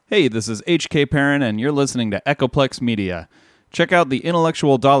Hey, this is HK Perrin, and you're listening to Echoplex Media. Check out the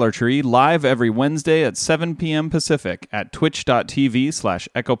Intellectual Dollar Tree live every Wednesday at 7 p.m. Pacific at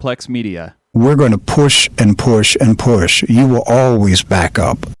twitch.tv/Echoplex Media. We're going to push and push and push. You will always back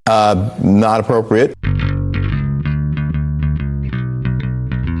up. Not appropriate.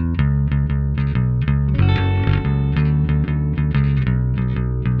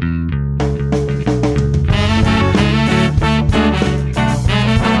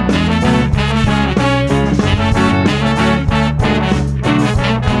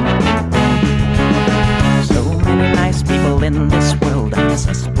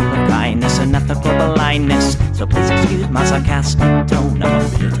 So please excuse my sarcastic tone. I'm a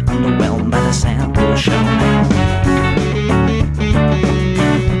bit underwhelmed by the sample shown.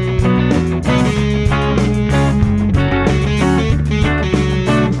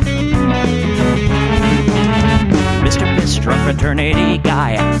 Mr. Bistro fraternity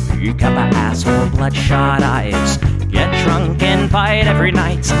guy, you got my asshole bloodshot eyes. Get drunk and fight every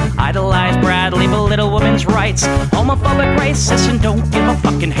night. Idolize Bradley, belittle women's rights. Homophobic, racist, and don't give a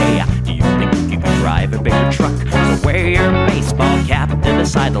fucking hey. Do you think you can drive a bigger truck? So wear your baseball cap to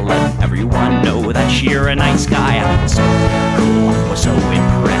decide to let everyone know that you're a nice guy. So cool, we're so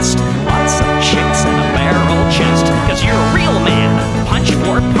impressed. Lots of chicks and a barrel chest. Cause you're a real man. Punch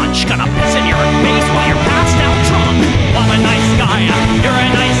for punch, gonna piss in your face while you're passed out drunk. I'm a nice guy, you're a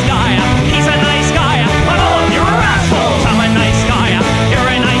nice guy. He's a nice guy, but all of you are assholes. I'm a nice guy, you're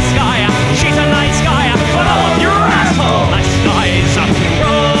a nice guy. She's a nice guy, but all of you are assholes. Nice guys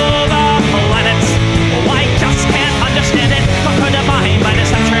rule the planet. I just can't understand it. Conquer divine by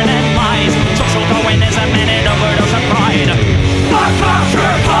deception and lies. Social Darwinism and an overdose of pride. I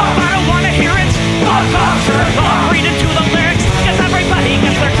don't wanna hear it. Read into the lyrics, cause everybody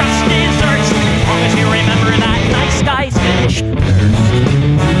gets their just desserts. As long as you remember that nice guys finish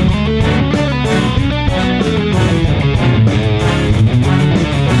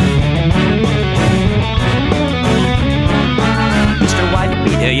Mr. White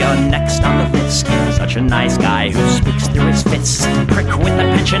Beater, you're next on the list. Such a nice guy who speaks through his fists. Prick with a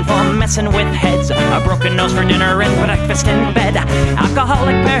penchant for messing with heads. A broken nose for dinner and breakfast in bed.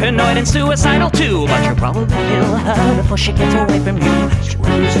 Alcoholic, paranoid, and suicidal too. But you'll probably kill her before she gets away from you. She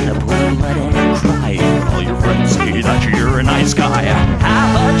lives in a blue, letting her cry. All your friends say that you're a nice guy.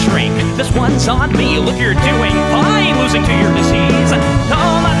 Have a drink, this one's on me. Look, you're doing fine, losing to your disease.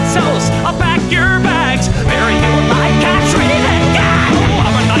 Comatose, I'll pack your bags. Bury you like Katrina and Gag.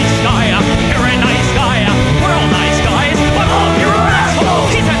 I'm a nice guy, you're a nice guy. We're all nice guys, but all of you are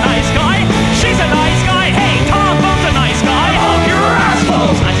assholes. He's a nice guy, she's a nice guy. Hey, Tom Bone's a nice guy. All of you are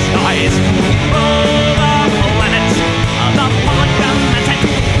assholes. Nice guys rule the planet. The public lamented.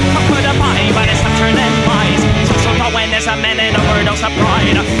 Conquer the body by deception and lies. Social Darwinism and an overdose of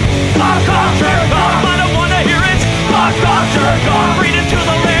pride. Fuck off, jerk off. I don't wanna hear it. Fuck off, jerk off. Read into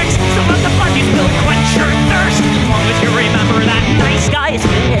the lyrics. So let the fuzzies will quench your thirst. As long as you remember that nice guys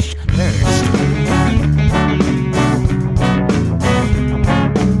finish first.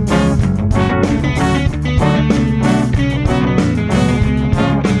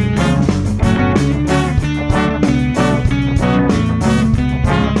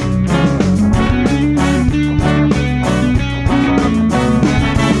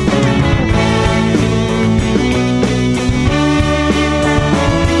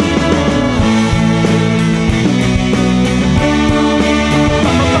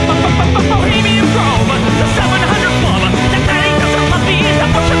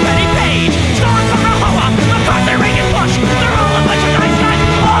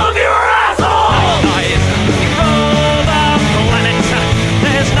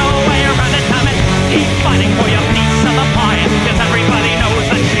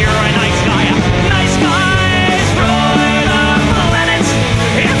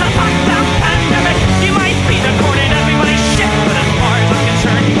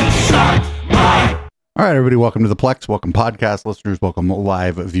 All right, everybody, welcome to the Plex. Welcome podcast listeners, welcome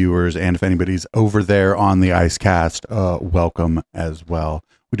live viewers, and if anybody's over there on the IceCast, welcome as well.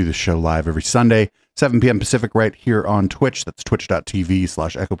 We do this show live every Sunday, 7 p.m. Pacific, right here on Twitch. That's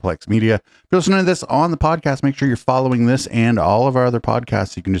twitch.tv/Echoplex Media. If you're listening to this on the podcast, make sure you're following this and all of our other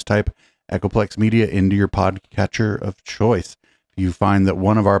podcasts. You can just type Echoplex Media into your podcatcher of choice. If you find that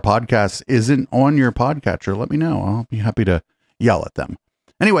one of our podcasts isn't on your podcatcher, let me know. I'll be happy to yell at them.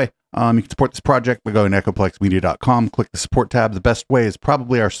 Anyway, you can support this project by going to echoplexmedia.com. Click the support tab. The best way is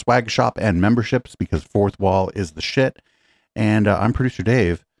probably our swag shop and memberships because Fourth Wall is the shit. And I'm producer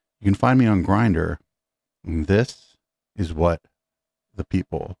Dave. You can find me on Grindr. This is what the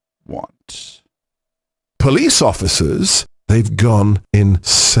people want. Police officers, They've gone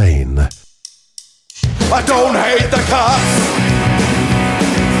insane. I don't hate the cops.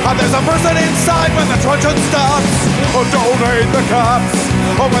 There's a person inside when the truncheon stops. Oh, don't hate the cops.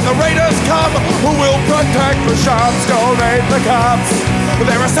 Oh, when the raiders come, who will protect the shops? Don't hate the cops.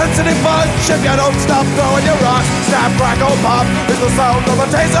 They're a sensitive bunch if you don't stop throwing your rocks. Snap, crackle, pop is the sound of a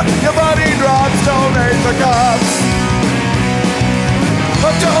taser. Your body drops. Don't hate the cops.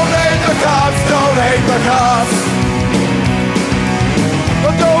 Oh, don't hate the cops. Don't hate the cops. Oh,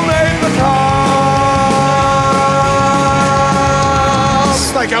 don't hate the cops.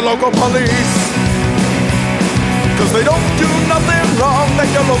 Like your local police, 'cause they don't do nothing wrong. Like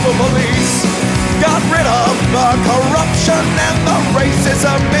your local police got rid of the corruption and the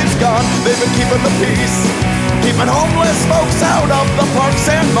racism is gone. They've been keeping the peace, keeping homeless folks out of the parks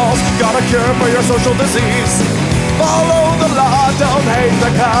and malls. Got a cure for your social disease. Follow the law, don't hate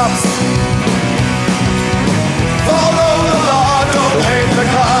the cops. Follow the law, don't hate the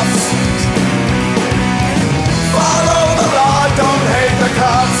cops. Follow the law, don't hate the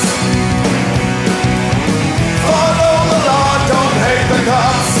cops. Follow the law, don't hate the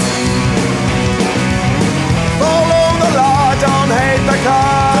cops. Follow the law, don't hate the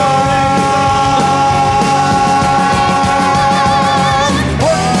cops.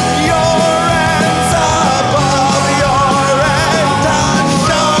 Put your hands above your head and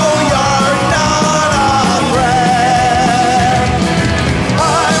show you're not afraid.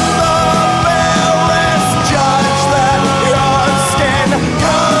 I'm the fearless judge that your skin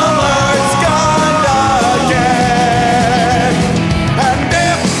color's gonna get. And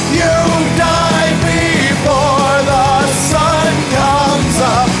if you die before the sun comes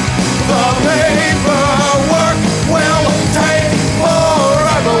up, the paperwork will take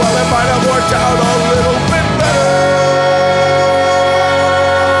forever. Well, it might have worked out a little bit better.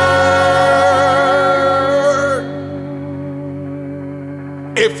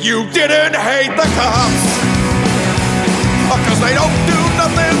 If you didn't hate the cops, 'cause they don't do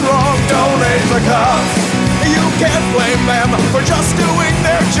nothing wrong, don't hate the cops. You can't blame them for just doing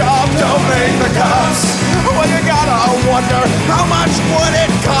their job, don't hate the cops. Well, you gotta wonder, how much would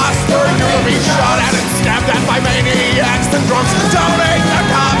it cost for you to be shot at and stabbed at by maniacs and drunks? Don't hate the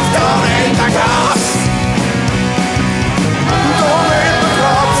cops, don't hate the cops. Don't hate the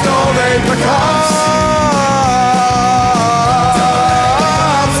cops, don't hate the cops.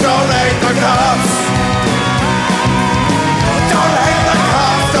 Don't hate the cops. Don't hate the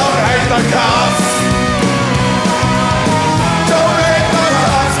cops, don't hate the cops. Don't hate the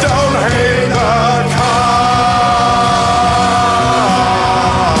cops, don't hate the cops.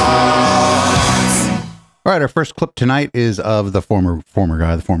 All right, our first clip tonight is of the former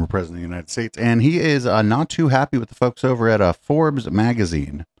guy, the former president of the United States, and he is not too happy with the folks over at Forbes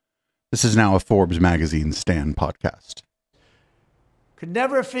magazine. This is now a Forbes magazine Stan podcast. Could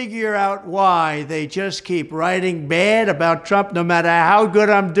never figure out why they just keep writing bad about Trump. No matter how good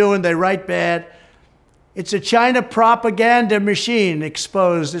I'm doing, they write bad. It's a China propaganda machine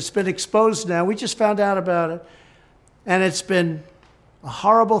exposed. It's been exposed now. We just found out about it. And it's been a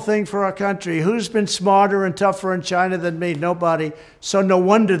horrible thing for our country. Who's been smarter and tougher in China than me? Nobody. So no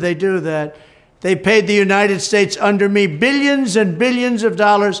wonder they do that. They paid the United States under me billions and billions of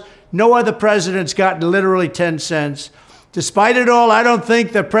dollars. No other president's gotten literally 10 cents. Despite it all, I don't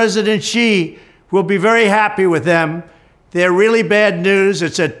think that President Xi will be very happy with them. They're really bad news.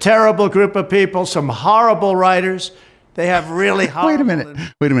 It's a terrible group of people, some horrible writers. They have really horrible...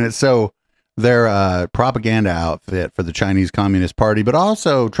 Wait a minute. So they're a propaganda outfit for the Chinese Communist Party, but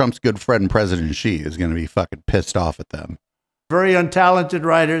also Trump's good friend, President Xi, is going to be fucking pissed off at them. Very untalented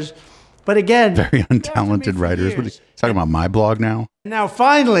writers. But again... Very untalented writers. What are you talking about, my blog now? Now,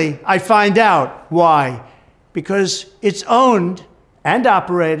 finally, I find out why. Because it's owned and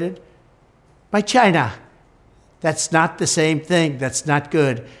operated by China. That's not the same thing. That's not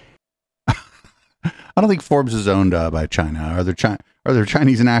good. I don't think Forbes is owned by China. Are there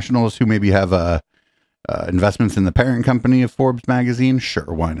Chinese nationals who maybe have investments in the parent company of Forbes magazine?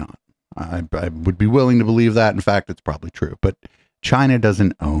 Sure, why not? I would be willing to believe that. In fact, it's probably true. But China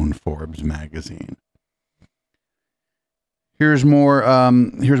doesn't own Forbes magazine. Here's more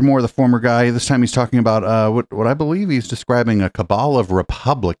of the former guy. This time he's talking about what I believe he's describing a cabal of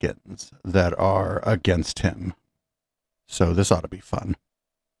Republicans that are against him. So this ought to be fun.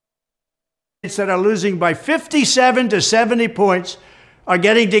 That are losing by 57 to 70 points are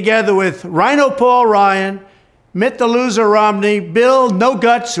getting together with Rhino Paul Ryan, Mitt the Loser Romney, Bill No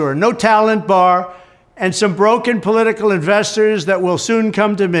Guts or No Talent Barr, and some broken political investors that will soon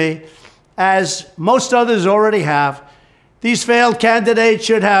come to me, as most others already have. These failed candidates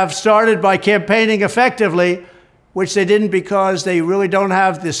should have started by campaigning effectively which they didn't because they really don't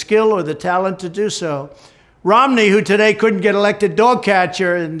have the skill or the talent to do so. Romney, who today couldn't get elected dog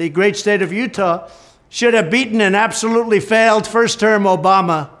catcher in the great state of Utah, should have beaten an absolutely failed first-term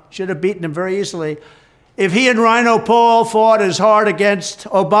Obama. Should have beaten him very easily. If he and Rhino Paul fought as hard against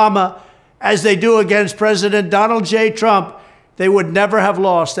Obama as they do against President Donald J. Trump, they would never have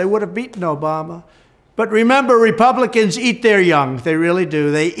lost. They would have beaten Obama. But remember, Republicans eat their young. They really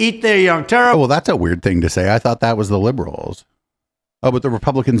do. They eat their young. Oh, well, that's a weird thing to say. I thought that was the liberals. Oh, but the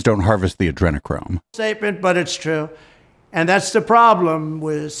Republicans don't harvest the adrenochrome. Statement, but it's true. And that's the problem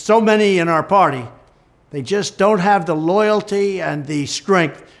with so many in our party. They just don't have the loyalty and the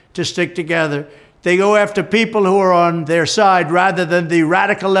strength to stick together. They go after people who are on their side rather than the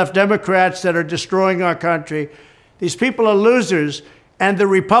radical left Democrats that are destroying our country. These people are losers, and the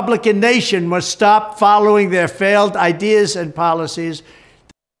Republican nation must stop following their failed ideas and policies.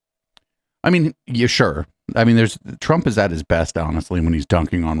 I mean, yeah, sure. I mean, Trump is at his best, honestly, when he's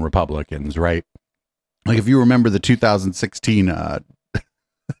dunking on Republicans, right? Like, if you remember the 2016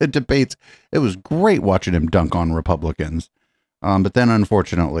 debates, it was great watching him dunk on Republicans. But then,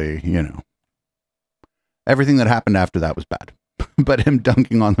 unfortunately, everything that happened after that was bad. But him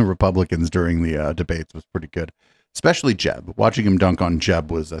dunking on the Republicans during the debates was pretty good. Especially Jeb. Watching him dunk on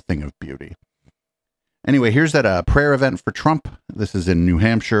Jeb was a thing of beauty. Anyway, here's that prayer event for Trump. This is in New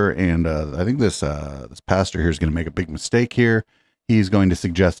Hampshire, and I think this pastor here is going to make a big mistake here. He's going to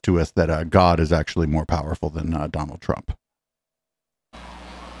suggest to us that God is actually more powerful than Donald Trump.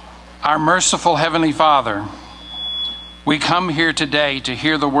 Our merciful Heavenly Father, we come here today to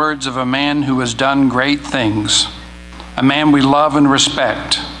hear the words of a man who has done great things, a man we love and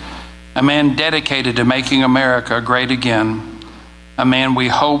respect, a man dedicated to making America great again, a man we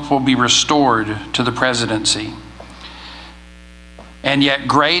hope will be restored to the presidency. And yet,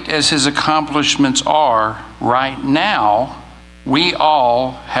 great as his accomplishments are, right now, we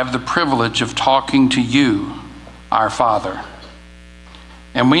all have the privilege of talking to you, our Father.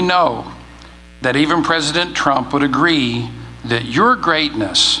 And we know that even President Trump would agree that your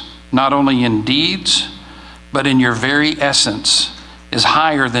greatness, not only in deeds, but in your very essence, is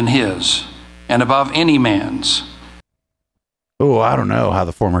higher than his and above any man's. Oh, I don't know how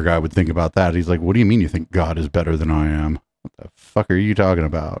the former guy would think about that. He's like, what do you mean you think God is better than I am? What the fuck are you talking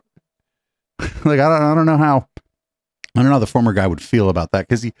about? Like, I don't know how the former guy would feel about that,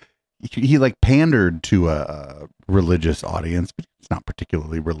 because he like pandered to a religious audience, but he's not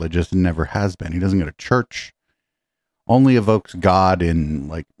particularly religious and never has been. He doesn't go to church. Only evokes God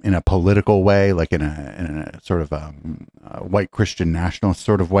in a political way, like in a sort of a white Christian nationalist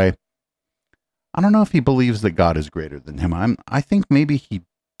sort of way. I don't know if he believes that God is greater than him. I think maybe he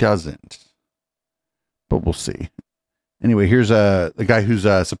doesn't, but we'll see. Anyway, here's the guy who's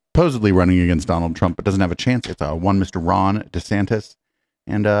supposedly running against Donald Trump, but doesn't have a chance. It's one Mr. Ron DeSantis,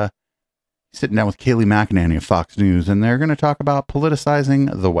 and he's sitting down with Kayleigh McEnany of Fox News, and they're going to talk about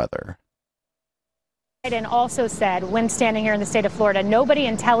politicizing the weather. Biden also said, when standing here in the state of Florida, nobody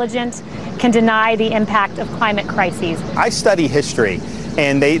intelligent can deny the impact of climate crises. I study history,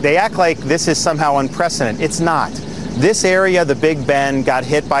 and they act like this is somehow unprecedented. It's not. This area, the Big Bend, got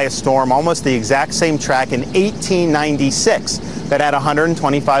hit by a storm, almost the exact same track in 1896 that had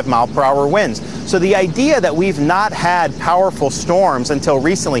 125 mile per hour winds. So the idea that we've not had powerful storms until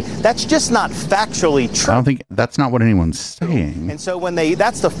recently, that's just not factually true. I don't think that's not what anyone's saying. And so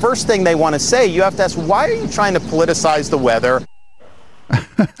that's the first thing they want to say. You have to ask, why are you trying to politicize the weather? All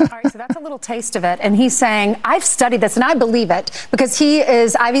right, so that's a little taste of it. And he's saying, I've studied this and I believe it because he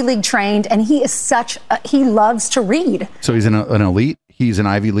is Ivy League trained and he is he loves to read. So he's an elite. He's an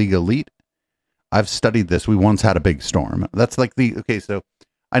Ivy League elite. I've studied this. We once had a big storm. That's like so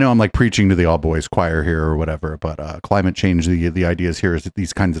I know I'm like preaching to the all boys choir here or whatever, but climate change, the ideas here is that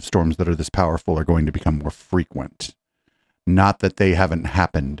these kinds of storms that are this powerful are going to become more frequent. Not that they haven't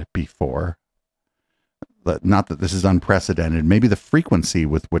happened before. Not that this is unprecedented. Maybe the frequency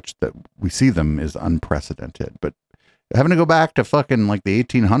with which that we see them is unprecedented, but having to go back to fucking like the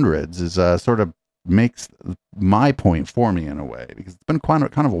 1800s is sort of makes my point for me in a way, because it's been kind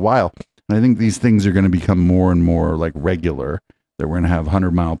of a while. And I think these things are going to become more and more like regular, that we're going to have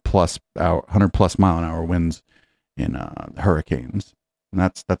 100 plus mile an hour winds in hurricanes. And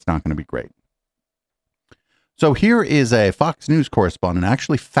that's not going to be great. So here is a Fox News correspondent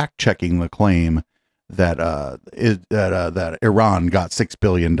actually fact checking the claim that Iran got $6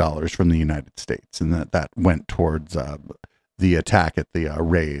 billion from the United States, and that went towards the attack at the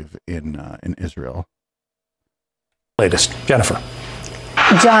rave in Israel. Latest, Jennifer.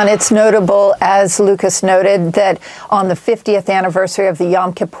 John, it's notable, as Lucas noted, that on the 50th anniversary of the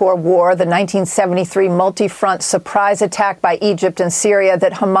Yom Kippur War, the 1973 multi-front surprise attack by Egypt and Syria,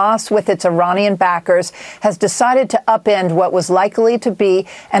 that Hamas, with its Iranian backers, has decided to upend what was likely to be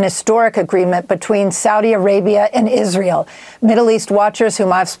an historic agreement between Saudi Arabia and Israel. Middle East watchers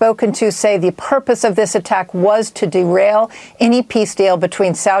whom I've spoken to say the purpose of this attack was to derail any peace deal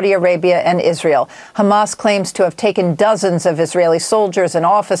between Saudi Arabia and Israel. Hamas claims to have taken dozens of Israeli soldiers and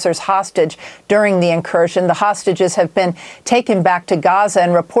officers hostage during the incursion. The hostages have been taken back to Gaza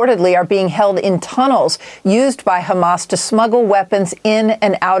and reportedly are being held in tunnels used by Hamas to smuggle weapons in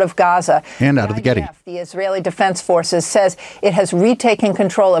and out of Gaza. And out of the Getty. The Israeli Defense Forces says it has retaken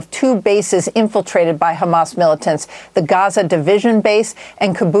control of two bases infiltrated by Hamas militants, the Gaza Division Base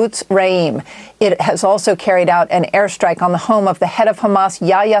and Kibbutz Re'im. It has also carried out an airstrike on the home of the head of Hamas,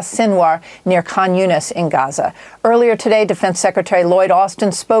 Yahya Sinwar, near Khan Yunis in Gaza. Earlier today, Defense Secretary Lloyd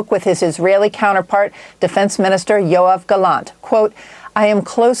Austin spoke with his Israeli counterpart, Defense Minister Yoav Gallant. Quote, I am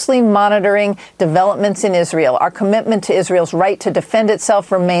closely monitoring developments in Israel. Our commitment to Israel's right to defend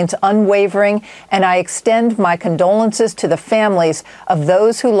itself remains unwavering, and I extend my condolences to the families of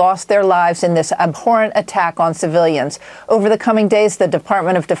those who lost their lives in this abhorrent attack on civilians. Over the coming days, the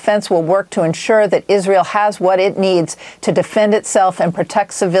Department of Defense will work to ensure that Israel has what it needs to defend itself and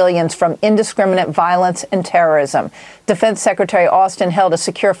protect civilians from indiscriminate violence and terrorism. Defense Secretary Austin held a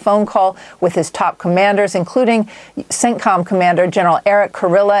secure phone call with his top commanders, including CENTCOM Commander General Eric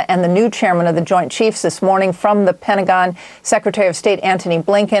Kurilla and the new chairman of the Joint Chiefs this morning. From the Pentagon, Secretary of State Antony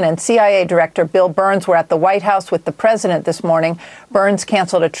Blinken and CIA Director Bill Burns were at the White House with the president this morning. Burns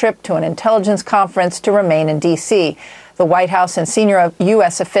canceled a trip to an intelligence conference to remain in D.C. The White House and senior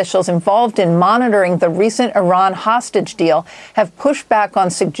U.S. officials involved in monitoring the recent Iran hostage deal have pushed back on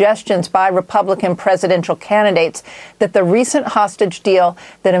suggestions by Republican presidential candidates that the recent hostage deal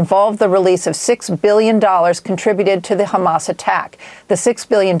that involved the release of $6 billion contributed to the Hamas attack. The $6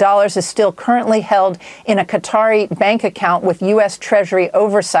 billion is still currently held in a Qatari bank account with U.S. Treasury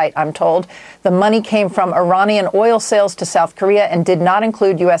oversight, I'm told. The money came from Iranian oil sales to South Korea and did not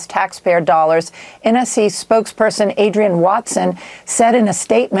include U.S. taxpayer dollars. NSC spokesperson Adrian Watson said in a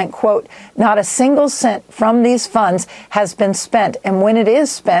statement, quote, not a single cent from these funds has been spent. And when it is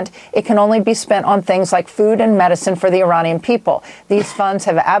spent, it can only be spent on things like food and medicine for the Iranian people. These funds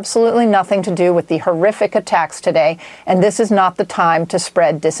have absolutely nothing to do with the horrific attacks today. And this is not the time to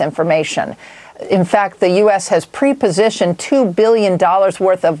spread disinformation. In fact, the U.S. has pre-positioned $2 billion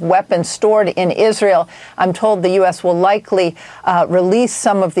worth of weapons stored in Israel. I'm told the U.S. will likely release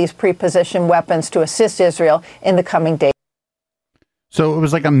some of these pre-positioned weapons to assist Israel in the coming days. So it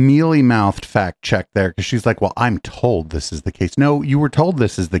was like a mealy-mouthed fact check there, because she's like, well, I'm told this is the case. No, you were told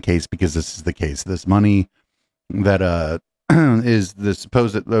this is the case because this is the case. This money that is the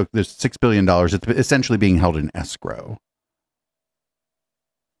supposed, this $6 billion, it's essentially being held in escrow.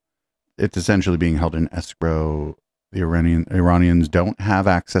 It's essentially being held in escrow. The Iranians don't have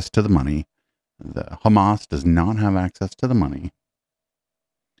access to the money. The Hamas does not have access to the money.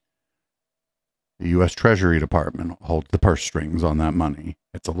 The U.S. Treasury Department holds the purse strings on that money.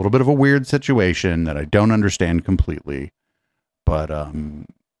 It's a little bit of a weird situation that I don't understand completely, but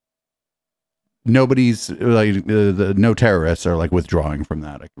nobody's like no terrorists are like withdrawing from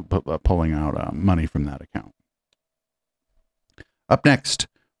that, pulling out money from that account. Up next,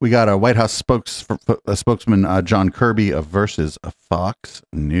 we got a White House spokesman, John Kirby of Versus Fox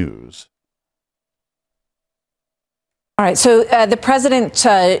News. All right. So the president,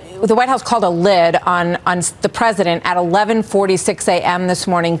 the White House called a lid on the president at 11:46 a.m. this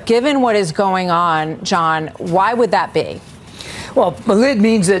morning. Given what is going on, John, why would that be? Well, a lid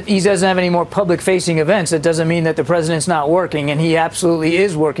means that he doesn't have any more public-facing events. It doesn't mean that the president's not working, and he absolutely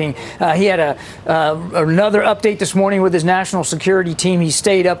is working. He had another update this morning with his national security team. He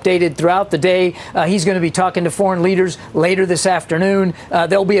stayed updated throughout the day. He's going to be talking to foreign leaders later this afternoon.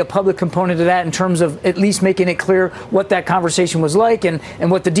 There'll be a public component to that in terms of at least making it clear what that conversation was like and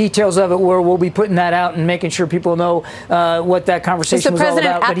what the details of it were. We'll be putting that out and making sure people know what that conversation was all about. Is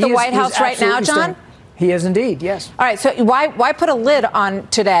the president at the White House right now, John? He is indeed, yes. All right, so why put a lid on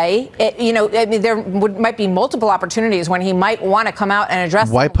today? I mean, there might be multiple opportunities when he might want to come out and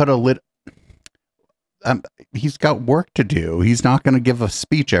address. Why put a lid? He's got work to do. He's not going to give a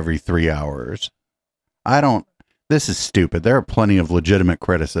speech every 3 hours. This is stupid. There are plenty of legitimate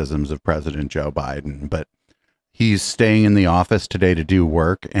criticisms of President Joe Biden, but he's staying in the office today to do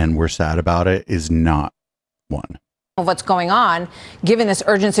work, and we're sad about it, is not one. of what's going on, given this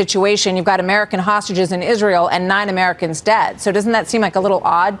urgent situation. You've got American hostages in Israel and 9 Americans dead. So doesn't that seem like a little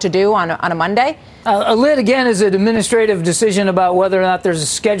odd to do on a Monday? A lid, again, is an administrative decision about whether or not there's a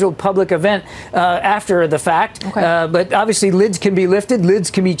scheduled public event after the fact. Okay. But obviously, lids can be lifted,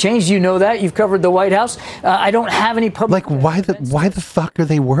 lids can be changed. You know that. You've covered the White House. I don't have any public. Like, why the fuck are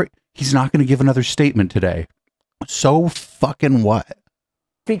they worried? He's not going to give another statement today. So fucking what?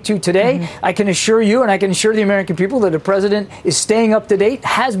 Speak to today. I can assure you, and I can assure the American people, that the president is staying up to date,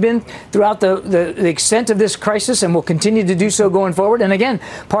 has been throughout the extent of this crisis, and will continue to do so going forward. And again,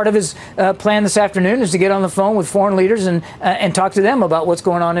 part of his plan this afternoon is to get on the phone with foreign leaders and talk to them about what's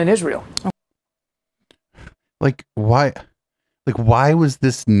going on in Israel. Like, why? Like, why was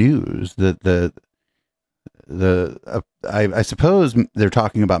this news? I suppose they're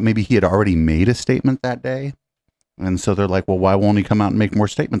talking about maybe he had already made a statement that day. And so they're like, well, why won't he come out and make more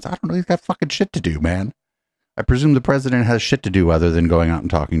statements? I don't know. He's got fucking shit to do, man. I presume the president has shit to do other than going out and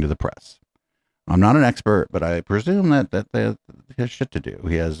talking to the press. I'm not an expert, but I presume that he has shit to do.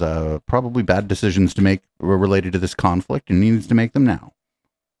 He has probably bad decisions to make related to this conflict, and he needs to make them now.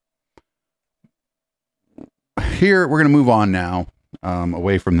 Here, we're going to move on now,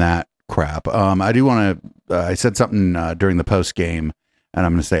 away from that crap. I do want to, I said something during the post game, and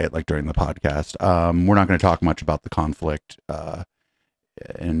I'm going to say it like during the podcast. We're not going to talk much about the conflict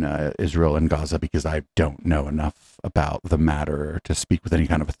in Israel and Gaza because I don't know enough about the matter to speak with any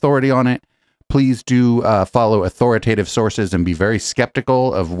kind of authority on it. Please do follow authoritative sources and be very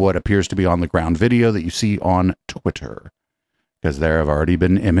skeptical of what appears to be on the ground video that you see on Twitter, because there have already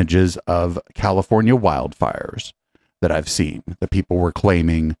been images of California wildfires that I've seen that people were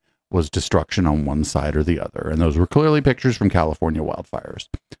claiming was destruction on one side or the other. And those were clearly pictures from California wildfires.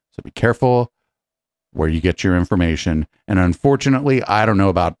 So be careful where you get your information. And unfortunately, I don't know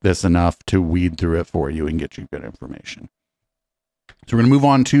about this enough to weed through it for you and get you good information. So we're going to move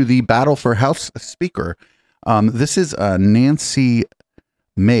on to the battle for House Speaker. This is Nancy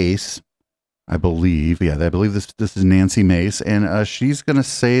Mace, I believe. Yeah, I believe this is Nancy Mace. And she's going to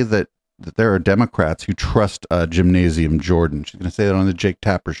say that there are Democrats who trust Gymnasium Jordan. She's going to say that on the Jake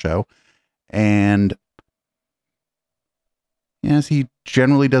Tapper show. And as he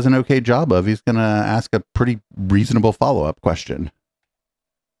generally does an okay job of, he's going to ask a pretty reasonable follow-up question.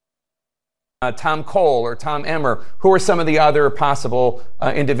 Tom Cole or Tom Emmer, who are some of the other possible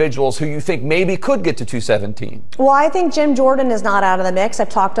individuals who you think maybe could get to 217? Well, I think Jim Jordan is not out of the mix. I've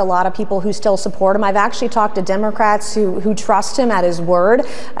talked to a lot of people who still support him. I've actually talked to Democrats who trust him at his word.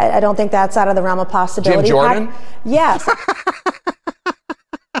 I don't think that's out of the realm of possibility. Jim Jordan? Yes.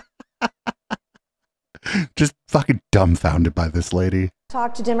 Just fucking dumbfounded by this lady.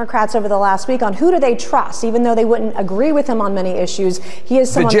 Talked to Democrats over the last week on who do they trust, even though they wouldn't agree with him on many issues. He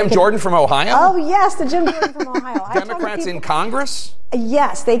is someone. The Jim Jordan from Ohio? Oh, yes, the Jim Jordan from Ohio. Democrats in Congress?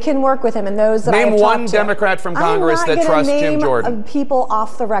 Yes, they can work with him. And those that name I've one talked to. Democrat from Congress that trusts Jim Jordan. People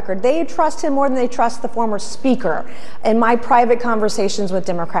off the record. They trust him more than they trust the former speaker. In my private conversations with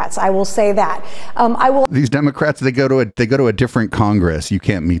Democrats, I will say that. These Democrats, they go to a different Congress. You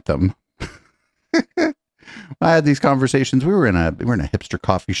can't meet them. I had these conversations. We were in a hipster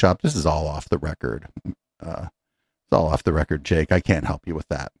coffee shop. This is all off the record. It's all off the record, Jake. I can't help you with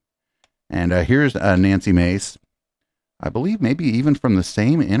that. And here's Nancy Mace. I believe maybe even from the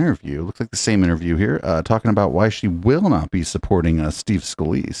same interview. Looks like the same interview here, talking about why she will not be supporting Steve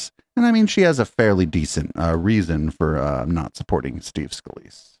Scalise. And I mean, she has a fairly decent reason for not supporting Steve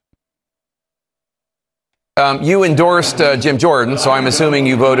Scalise. You endorsed Jim Jordan, so I'm assuming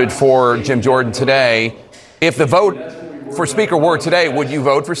you voted for Jim Jordan today. If the vote for Speaker were today, would you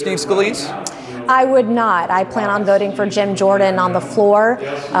vote for Steve Scalise? I would not. I plan on voting for Jim Jordan on the floor.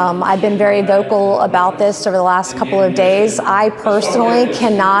 I've been very vocal about this over the last couple of days. I personally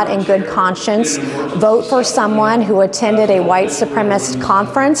cannot, in good conscience, vote for someone who attended a white supremacist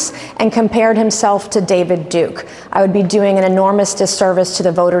conference and compared himself to David Duke. I would be doing an enormous disservice to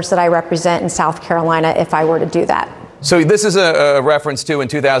the voters that I represent in South Carolina if I were to do that. So this is a reference to in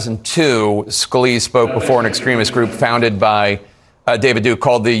 2002, Scalise spoke before an extremist group founded by David Duke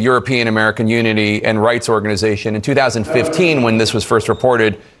called the European American Unity and Rights Organization. In 2015, when this was first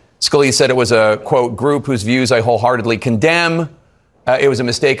reported, Scalise said it was a, quote, group whose views I wholeheartedly condemn. It was a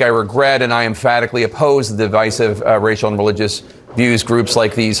mistake I regret, and I emphatically oppose the divisive racial and religious views groups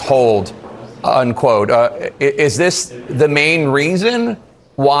like these hold, unquote. Is this the main reason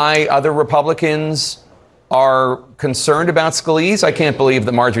why other Republicans are concerned about Scalise? I can't believe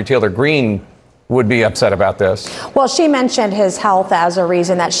that Marjorie Taylor Greene would be upset about this. Well, she mentioned his health as a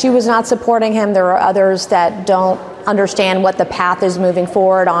reason that she was not supporting him. There are others that don't understand what the path is moving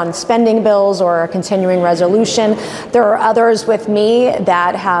forward on spending bills or a continuing resolution. There are others with me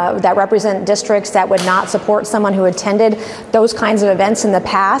that represent districts that would not support someone who attended those kinds of events in the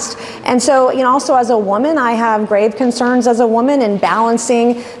past. And so, also as a woman, I have grave concerns as a woman in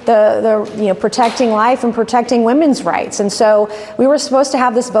balancing the protecting life and protecting women's rights. And so we were supposed to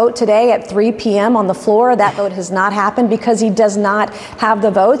have this vote today at 3 p.m. on the floor. That vote has not happened because he does not have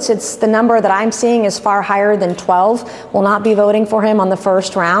the votes. It's the number that I'm seeing is far higher than 12 will not be voting for him on the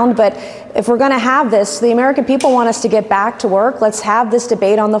first round. But if we're going to have this, the American people want us to get back to work. Let's have this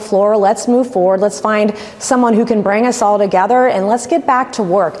debate on the floor. Let's move forward. Let's find someone who can bring us all together, and let's get back to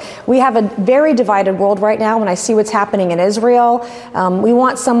work. We have a very divided world right now when I see what's happening in Israel.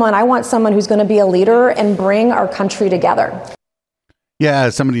 I want someone who's going to be a leader and bring our country together. Yeah,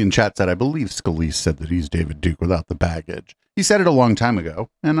 somebody in chat said, I believe Scalise said that he's David Duke without the baggage. He said it a long time ago,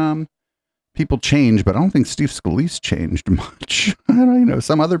 and people change, but I don't think Steve Scalise changed much. I don't,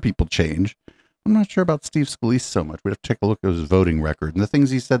 some other people change. I'm not sure about Steve Scalise so much. We'd have to take a look at his voting record and the things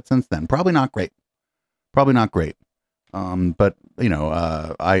he said since then. Probably not great. But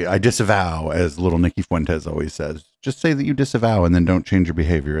I disavow, as little Nikki Fuentes always says. Just say that you disavow and then don't change your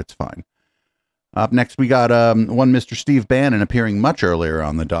behavior. It's fine. Up next, we got one Mr. Steve Bannon appearing much earlier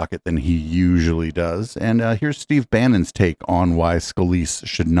on the docket than he usually does. And here's Steve Bannon's take on why Scalise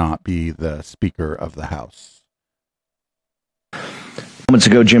should not be the Speaker of the House. Moments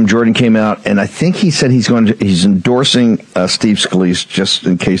ago, Jim Jordan came out, and I think he said he's endorsing Steve Scalise, just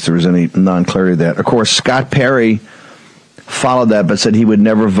in case there was any non-clarity of that. Of course, Scott Perry followed that, but said he would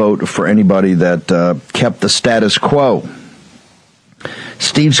never vote for anybody that kept the status quo.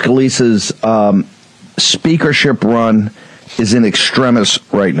 Steve Scalise's speakership run is in extremis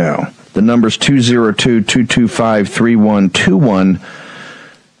right now. The number's 202-225-3121.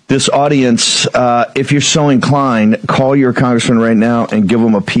 This audience, if you're so inclined, call your congressman right now and give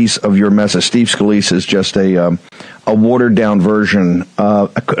him a piece of your message. Steve Scalise is just a watered-down version,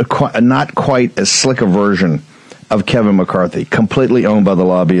 not quite as slick a version of Kevin McCarthy, completely owned by the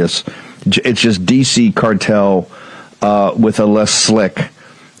lobbyists. It's just D.C. cartel with a less slick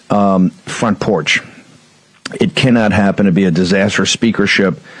front porch. It cannot happen to be a disastrous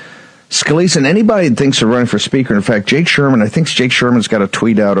speakership. Scalise and anybody that thinks of running for speaker, in fact, Jake Sherman, I think Jake Sherman's got a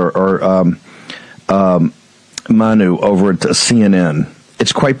tweet out, or Manu over at CNN.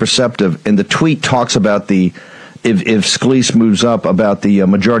 It's quite perceptive, and the tweet talks about if Scalise moves up, about the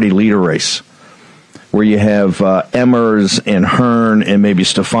majority leader race, where you have Emmers and Hearn and maybe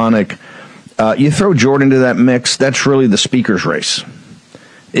Stefanik. You throw Jordan into that mix, that's really the speaker's race.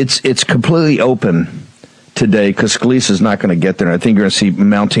 It's completely open today because Scalise is not going to get there. And I think you're going to see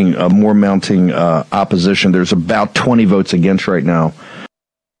more mounting opposition. There's about 20 votes against right now.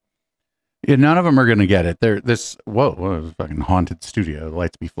 Yeah, none of them are going to get it. Whoa, fucking haunted studio. The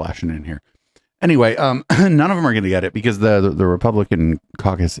lights be flashing in here. Anyway, none of them are going to get it because the Republican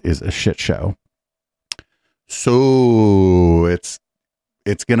caucus is a shit show. So it's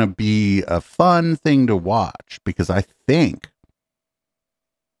going to be a fun thing to watch because I think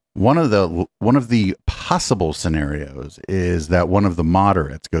one of the possible scenarios is that one of the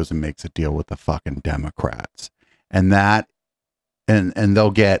moderates goes and makes a deal with the fucking Democrats, and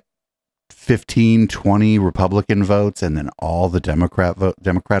they'll get 15, 20 Republican votes and then all the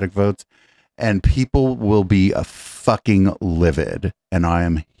Democratic votes, and people will be a fucking livid, and I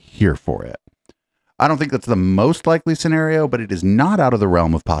am here for it. I don't think that's the most likely scenario, but it is not out of the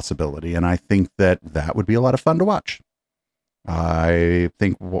realm of possibility, and I think that would be a lot of fun to watch. I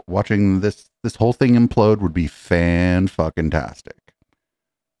think watching this whole thing implode would be fan-fucking-tastic.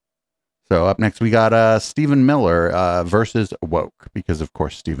 So up next we got Stephen Miller versus woke, because of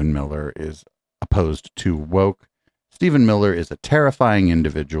course Stephen Miller is opposed to woke. Stephen Miller is a terrifying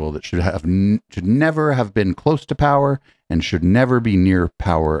individual that should never have been close to power and should never be near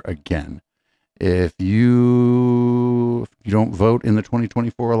power again. If you don't vote in the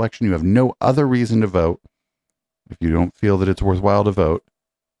 2024 election, you have no other reason to vote. If you don't feel that it's worthwhile to vote,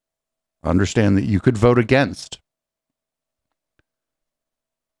 understand that you could vote against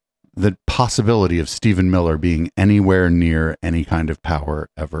the possibility of Stephen Miller being anywhere near any kind of power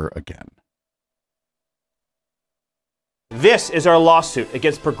ever again. This is our lawsuit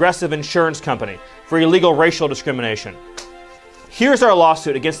against Progressive Insurance Company for illegal racial discrimination. Here's our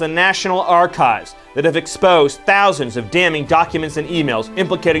lawsuit against the National Archives that have exposed thousands of damning documents and emails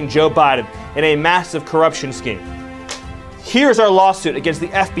implicating Joe Biden in a massive corruption scheme. Here's our lawsuit against the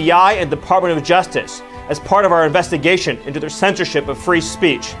FBI and Department of Justice as part of our investigation into their censorship of free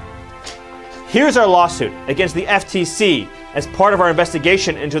speech. Here's our lawsuit against the FTC as part of our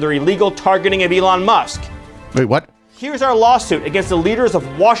investigation into their illegal targeting of Elon Musk. Wait, what? Here's our lawsuit against the leaders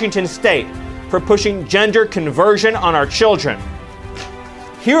of Washington State for pushing gender conversion on our children.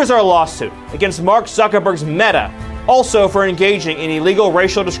 Here's our lawsuit against Mark Zuckerberg's Meta, also for engaging in illegal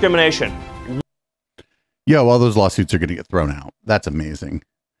racial discrimination. Yeah, well, those lawsuits are going to get thrown out. That's amazing.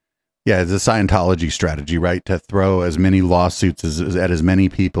 Yeah, it's a Scientology strategy, right? To throw as many lawsuits at as many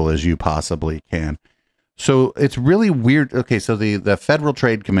people as you possibly can. So it's really weird. Okay, so the Federal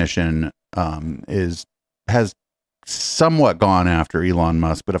Trade Commission has somewhat gone after Elon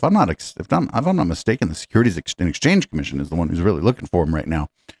Musk, but if I'm not mistaken, the Securities and Exchange Commission is the one who's really looking for him right now.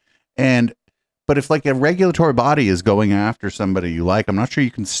 But if like a regulatory body is going after somebody you like, I'm not sure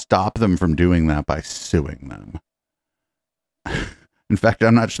you can stop them from doing that by suing them. In fact,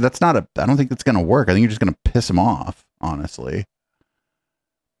 I'm not sure I don't think it's going to work. I think you're just going to piss them off, honestly.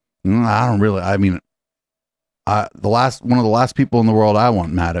 One of the last people in the world I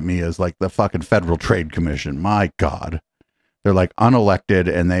want mad at me is like the fucking Federal Trade Commission. My God. They're like unelected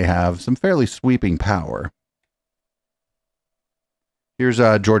and they have some fairly sweeping power. Here's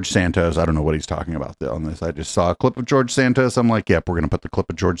George Santos. I don't know what he's talking about on this. I just saw a clip of George Santos. I'm like, yep, we're going to put the clip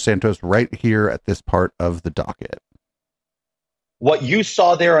of George Santos right here at this part of the docket. What you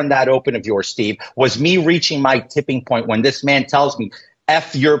saw there on that open of yours, Steve, was me reaching my tipping point when this man tells me,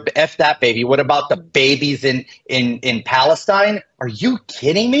 F that baby. What about the babies in Palestine? Are you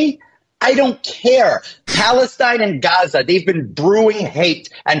kidding me? I don't care. Palestine and Gaza, they've been brewing hate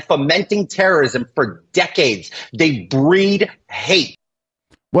and fomenting terrorism for decades. They breed hate.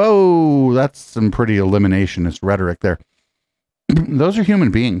 Whoa, that's some pretty eliminationist rhetoric there. Those are human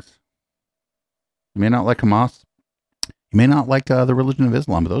beings. You may not like Hamas. You may not like the religion of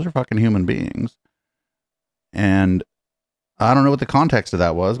Islam, but those are fucking human beings. And I don't know what the context of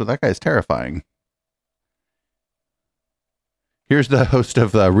that was, but that guy's terrifying. Here's the host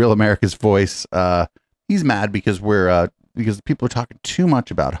of Real America's Voice. He's mad because because people are talking too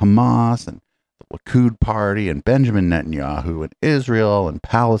much about Hamas and the Likud Party and Benjamin Netanyahu and Israel and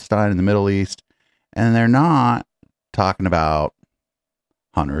Palestine and the Middle East, and they're not talking about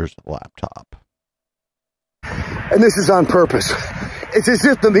Hunter's laptop. And this is on purpose. It's as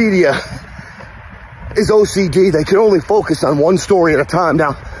if the media is OCD. They can only focus on one story at a time.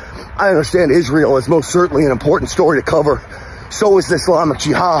 Now, I understand Israel is most certainly an important story to cover. So is the Islamic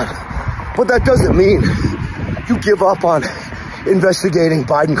Jihad. But that doesn't mean you give up on investigating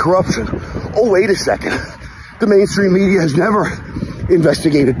Biden corruption. Oh, wait a second. The mainstream media has never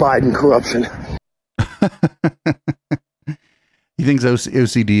investigated Biden corruption. He thinks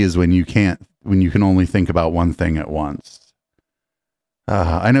OCD is when you can only think about one thing at once.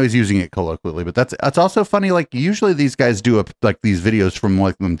 I know he's using it colloquially, but that's also funny. Like usually these guys do these videos from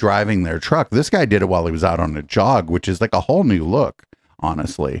like them driving their truck. This guy did it while he was out on a jog, which is like a whole new look,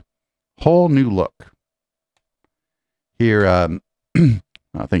 honestly. Whole new look. Here,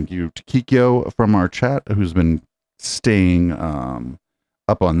 thank you to Kikyo from our chat, who's been staying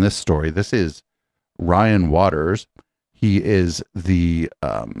up on this story. This is Ryan Waters. He is the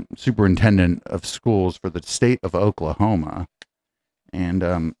superintendent of schools for the state of Oklahoma.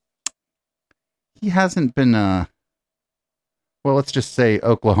 And he hasn't been, well, let's just say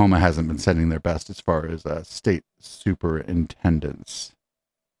Oklahoma hasn't been sending their best as far as state superintendents.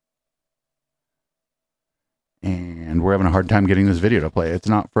 And we're having a hard time getting this video to play. It's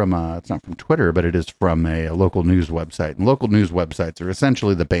not from Twitter, but it is from a local news website. And local news websites are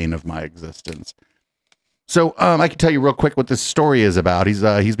essentially the bane of my existence. So I can tell you real quick what this story is about. He's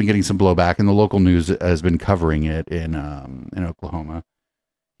been getting some blowback, and the local news has been covering it in Oklahoma.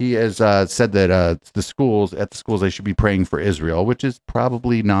 He has said that at the schools they should be praying for Israel, which is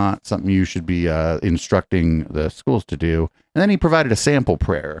probably not something you should be instructing the schools to do. And then he provided a sample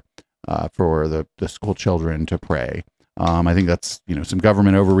prayer for the school children to pray. I think that's some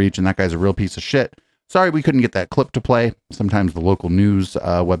government overreach, and that guy's a real piece of shit. Sorry we couldn't get that clip to play. Sometimes the local news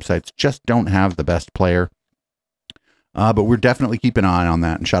websites just don't have the best player. But we're definitely keeping an eye on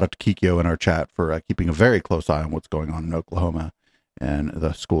that. And shout out to Kikyo in our chat for keeping a very close eye on what's going on in Oklahoma. And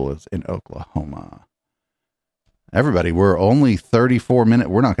the school is in Oklahoma. Everybody, we're only 34 minutes.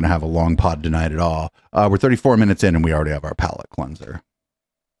 We're not going to have a long pod tonight at all. We're 34 minutes in and we already have our palate cleanser.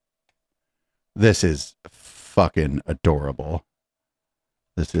 This is fucking adorable.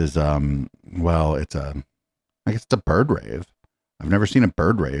 This is, I guess it's a bird rave. I've never seen a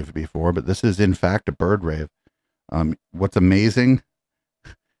bird rave before, but this is in fact a bird rave. What's amazing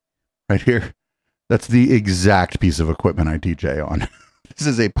right here, that's the exact piece of equipment I DJ on. This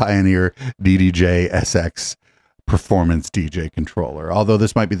is a Pioneer DDJ SX performance DJ controller. Although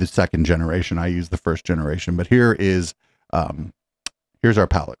this might be the second generation. I use the first generation, but here's our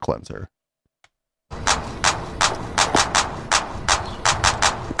palette cleanser.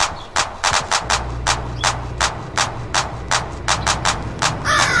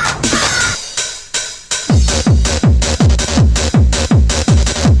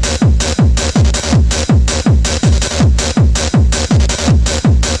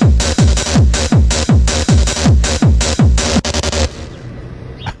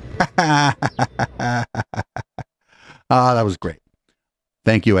 that was great.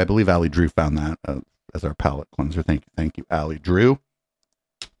 Thank you. I believe Allie Drew found that as our palate cleanser. Thank you, Allie Drew.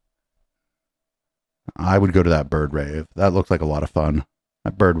 I would go to that bird rave. That looks like a lot of fun.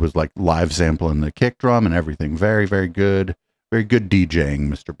 That bird was like live sampling the kick drum and everything. Very, very good. Very good DJing,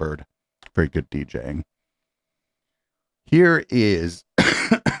 Mr. Bird. Very good DJing. Here is,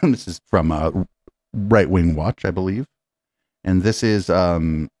 this is from Right Wing Watch, I believe. And this is the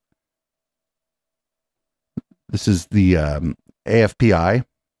AFPI.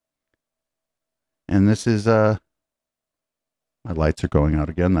 And this is, my lights are going out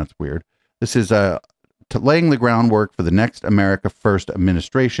again. That's weird. This is laying the groundwork for the next America First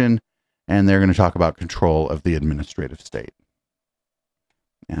administration, and they're going to talk about control of the administrative state.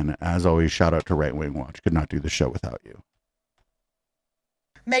 And as always, shout out to Right Wing Watch. Could not do the show without you.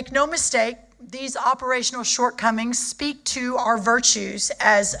 Make no mistake, these operational shortcomings speak to our virtues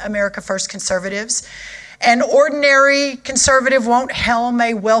as America First conservatives. An ordinary conservative won't helm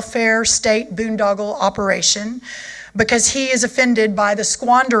a welfare state boondoggle operation because he is offended by the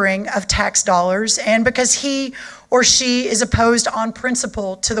squandering of tax dollars and because he or she is opposed on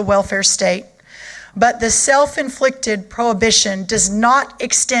principle to the welfare state. But the self-inflicted prohibition does not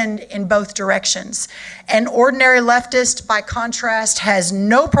extend in both directions. An ordinary leftist, by contrast, has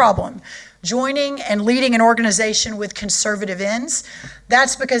no problem joining and leading an organization with conservative ends.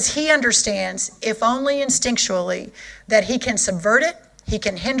 That's because he understands, if only instinctually, that he can subvert it, he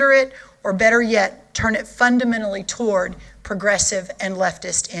can hinder it, or better yet, turn it fundamentally toward progressive and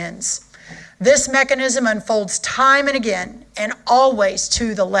leftist ends. This mechanism unfolds time and again, and always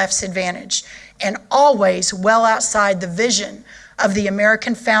to the left's advantage, and always well outside the vision of the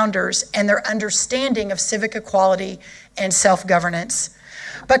American founders and their understanding of civic equality and self-governance.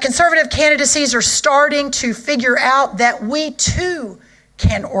 But conservative candidacies are starting to figure out that we too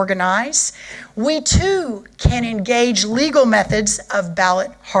can organize. We too can engage legal methods of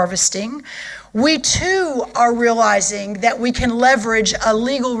ballot harvesting. We too are realizing that we can leverage a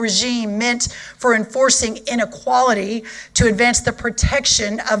legal regime meant for enforcing inequality to advance the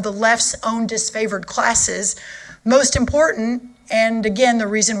protection of the left's own disfavored classes. Most important, and again, the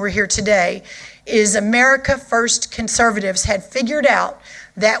reason we're here today, is America First conservatives had figured out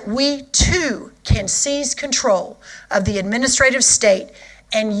that we too can seize control of the administrative state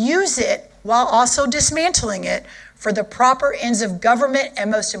and use it while also dismantling it for the proper ends of government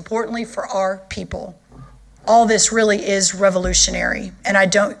and, most importantly, for our people. All this really is revolutionary, and I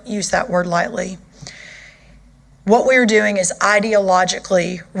don't use that word lightly. What we're doing is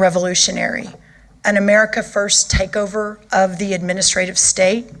ideologically revolutionary. An America First takeover of the administrative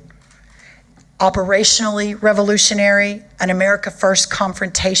state, operationally revolutionary, an America First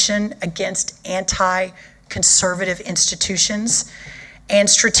confrontation against anti-conservative institutions, and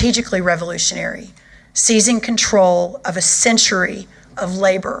strategically revolutionary, seizing control of a century of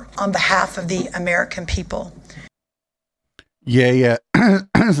labor on behalf of the American people. Yeah. So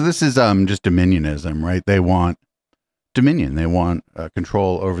this is just dominionism, right? They want dominion. They want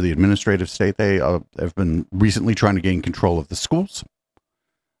control over the administrative state. They have been recently trying to gain control of the schools.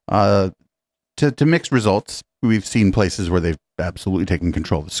 To mixed results. We've seen places where they've absolutely taken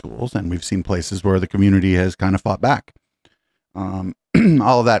control of the schools, and we've seen places where the community has kind of fought back.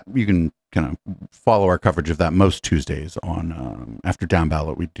 All of that, you can kind of follow our coverage of that most Tuesdays on after Down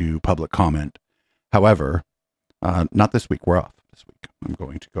Ballot. We do public comment. However, not this week. We're off this week. I'm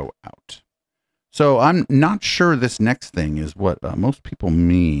going to go out. So I'm not sure this next thing is what most people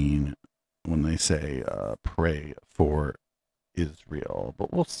mean when they say pray for Israel,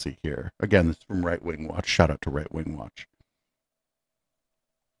 but we'll see here. Again, this is from Right Wing Watch. Shout out to Right Wing Watch.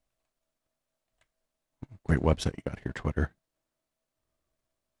 Great website you got here, Twitter.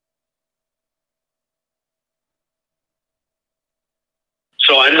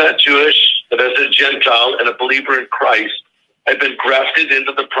 So I'm not Jewish, but as a Gentile and a believer in Christ, I've been grafted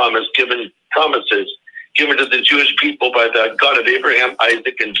into the promises given to the Jewish people by the God of Abraham,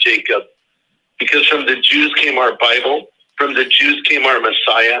 Isaac, and Jacob. Because from the Jews came our Bible, from the Jews came our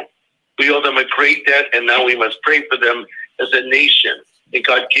Messiah. We owe them a great debt, and now we must pray for them as a nation. And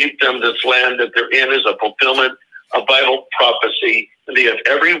God gave them this land that they're in as a fulfillment of Bible prophecy, and they have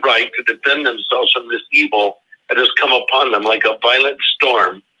every right to defend themselves from this evil that has come upon them like a violent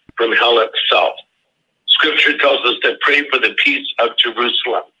storm from hell itself. Scripture tells us to pray for the peace of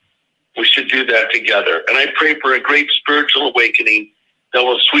Jerusalem. We should do that together. And I pray for a great spiritual awakening that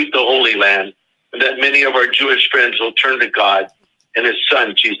will sweep the Holy Land, and that many of our Jewish friends will turn to God and His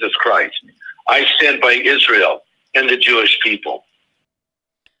Son, Jesus Christ. I stand by Israel and the Jewish people.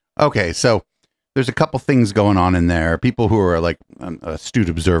 Okay, so there's a couple things going on in there. People who are like astute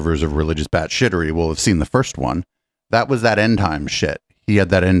observers of religious batshittery will have seen the first one. that was that end time shit. He had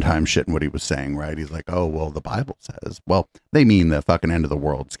that end time shit in what he was saying, right? He's like, oh, well, the Bible says, well, they mean the fucking end of the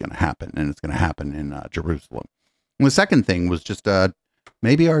world's going to happen, and it's going to happen in Jerusalem. And the second thing was just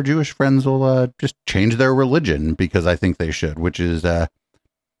maybe our Jewish friends will just change their religion, because I think they should, which is,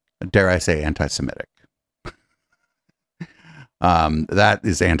 dare I say, anti-Semitic. That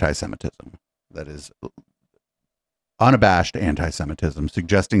is anti-Semitism. That is unabashed anti-Semitism,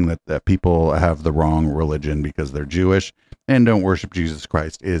 suggesting that people have the wrong religion because they're Jewish and don't worship Jesus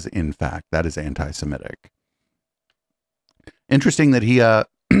Christ is, in fact, that is anti-Semitic. Interesting that he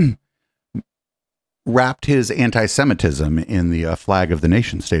wrapped his anti-Semitism in the flag of the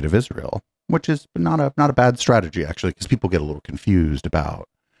nation state of Israel, which is not a bad strategy, actually, because people get a little confused about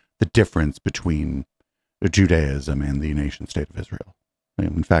the difference between Judaism and the nation state of Israel.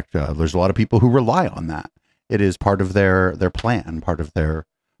 In fact, there's a lot of people who rely on that. It is part of their plan, part of their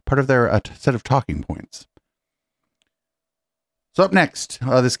set of talking points. So up next,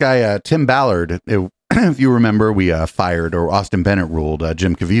 this guy Tim Ballard. If you remember, we fired, or Austin Bennett ruled,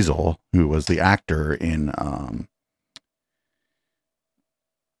 Jim Caviezel, who was the actor in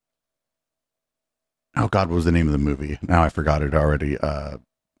oh God, what was the name of the movie? Now I forgot it already.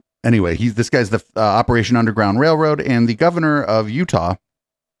 Anyway, this guy's the Operation Underground Railroad, and the governor of Utah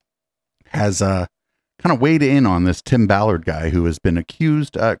has kind of weighed in on this Tim Ballard guy, who has been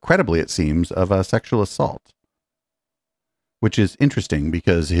accused, credibly it seems, of sexual assault, which is interesting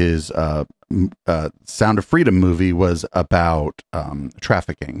because his Sound of Freedom movie was about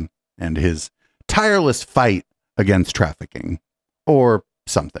trafficking and his tireless fight against trafficking, or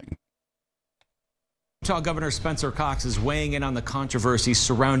something. Utah Governor Spencer Cox is weighing in on the controversy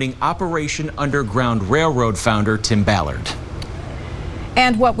surrounding Operation Underground Railroad founder Tim Ballard.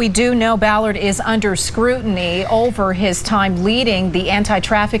 And what we do know, Ballard is under scrutiny over his time leading the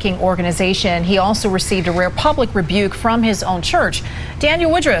anti-trafficking organization. He also received a rare public rebuke from his own church.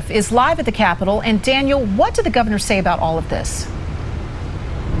 Daniel Woodruff is live at the Capitol. And Daniel, what did the governor say about all of this?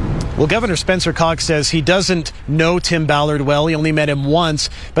 Well, Governor Spencer Cox says he doesn't know Tim Ballard well. He only met him once,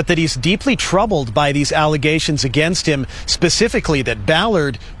 but that he's deeply troubled by these allegations against him, specifically that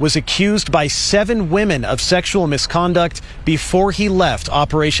Ballard was accused by 7 women of sexual misconduct before he left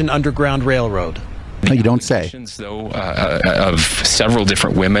Operation Underground Railroad. No, you don't say. Though, of several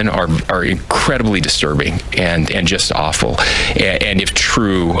different women are incredibly disturbing and just awful, and if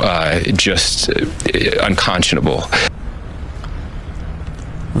true, just unconscionable.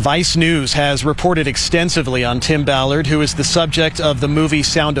 Vice News has reported extensively on Tim Ballard, who is the subject of the movie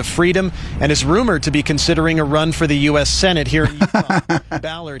Sound of Freedom and is rumored to be considering a run for the U.S. Senate here in Utah.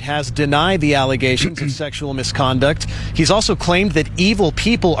 Ballard has denied the allegations of sexual misconduct. He's also claimed that evil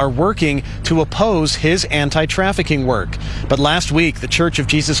people are working to oppose his anti-trafficking work. But last week, the Church of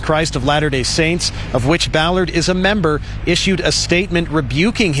Jesus Christ of Latter-day Saints, of which Ballard is a member, issued a statement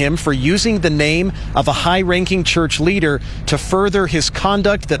rebuking him for using the name of a high-ranking church leader to further his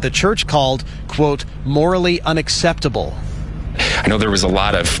conduct that the church called, quote, morally unacceptable. I know there was a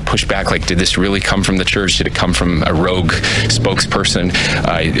lot of pushback, like, did this really come from the church? Did it come from a rogue spokesperson?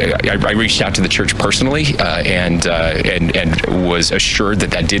 I reached out to the church personally and was assured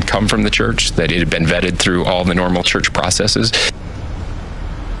that did come from the church, that it had been vetted through all the normal church processes.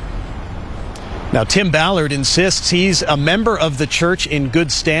 Now, Tim Ballard insists he's a member of the church in good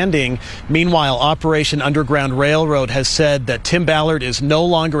standing. Meanwhile, Operation Underground Railroad has said that Tim Ballard is no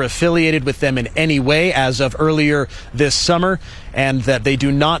longer affiliated with them in any way as of earlier this summer, and that they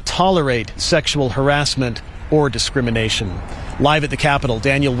do not tolerate sexual harassment or discrimination. Live at the Capitol,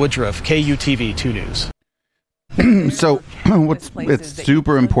 Daniel Woodruff, KUTV 2 News. So it's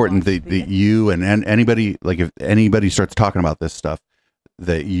super important that you and anybody, like if anybody starts talking about this stuff,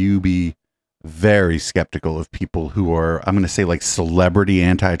 that you be very skeptical of people who are, I'm going to say, like celebrity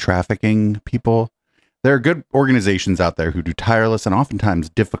anti-trafficking people. There are good organizations out there who do tireless and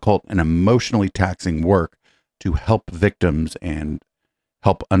oftentimes difficult and emotionally taxing work to help victims and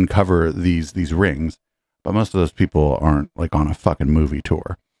help uncover these rings. But most of those people aren't like on a fucking movie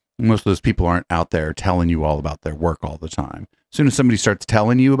tour. Most of those people aren't out there telling you all about their work all the time. As soon as somebody starts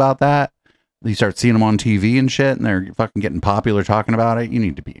telling you about that, you start seeing them on TV and shit, and they're fucking getting popular talking about it, you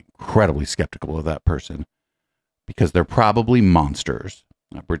need to be incredibly skeptical of that person, because they're probably monsters.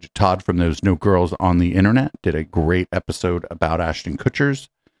 Bridget Todd from those No Girls on the Internet did a great episode about Ashton Kutcher's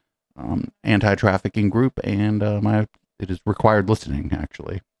anti-trafficking group, and it is required listening,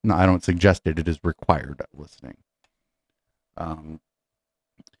 actually. No, I don't suggest it. It is required listening.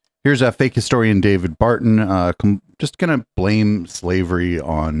 Here's a fake historian David Barton just going to blame slavery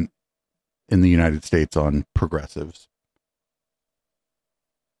in the United States on progressives.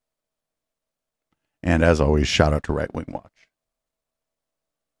 And as always, shout out to Right Wing Watch.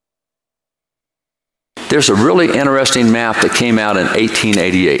 There's a really interesting map that came out in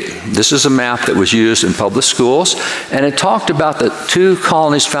 1888. This is a map that was used in public schools, and it talked about the 2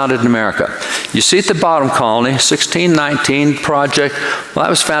 colonies founded in America. You see at the bottom colony, 1619 Project. Well, that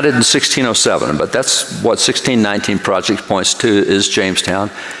was founded in 1607, but that's what 1619 Project points to is Jamestown.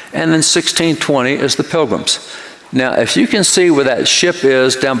 And then 1620 is the Pilgrims. Now, if you can see where that ship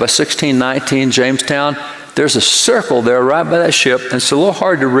is down by 1619 Jamestown, there's a circle there right by that ship, and it's a little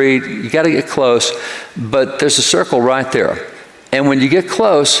hard to read. You got to get close, but there's a circle right there. And when you get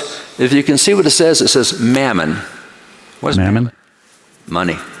close, if you can see what it says mammon. What is mammon?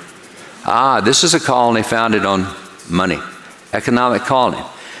 Money. This is a colony founded on money, economic colony.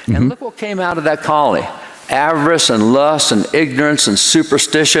 And look what came out of that colony. Avarice and lust and ignorance and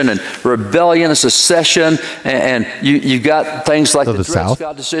superstition and rebellion and secession, and you got things like the Dred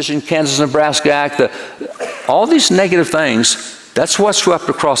Scott decision, Kansas-Nebraska Act, all these negative things. That's what swept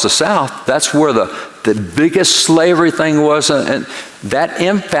across the South. That's where the biggest slavery thing was, and that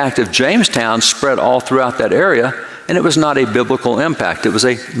impact of Jamestown spread all throughout that area, and it was not a biblical impact. It was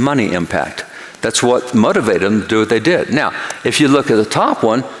a money impact. That's what motivated them to do what they did. Now, if you look at the top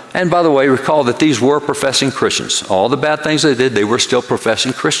one, and by the way, recall that these were professing Christians. All the bad things they did, they were still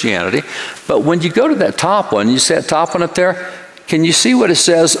professing Christianity. But when you go to that top one, you see that top one up there, can you see what it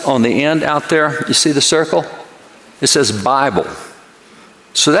says on the end out there? You see the circle? It says Bible.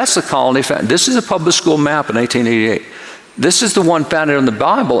 So that's the colony. This is a public school map in 1888. This is the one founded on the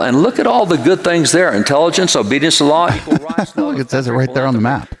Bible, and look at all the good things there. Intelligence, obedience to law, equal rights. Look, it says it right there on the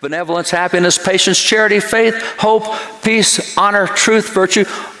map. Benevolence, happiness, patience, charity, faith, hope, peace, honor, truth, virtue.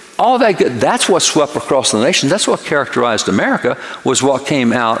 All that good, that's what swept across the nation. That's what characterized America, was what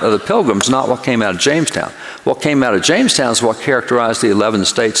came out of the Pilgrims, not what came out of Jamestown. What came out of Jamestown is what characterized the 11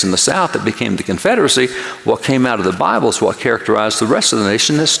 states in the South that became the Confederacy. What came out of the Bible is what characterized the rest of the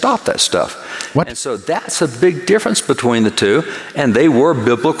nation that stopped that stuff. And so that's a big difference between the two, and they were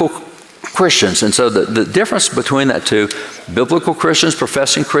biblical Christians. And so the difference between that two, biblical Christians,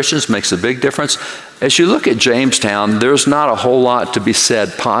 professing Christians, makes a big difference. As you look at Jamestown, there's not a whole lot to be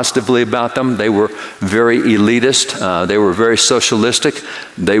said positively about them. They were very elitist. They were very socialistic.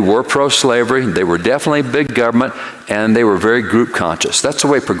 They were pro-slavery. They were definitely big government, and they were very group conscious. That's the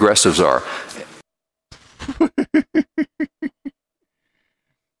way progressives are.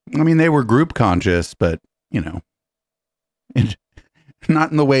 I mean, they were group conscious, but,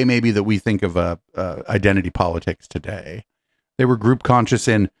 not in the way maybe that we think of identity politics today. They were group conscious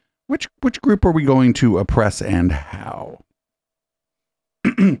in which group are we going to oppress and how?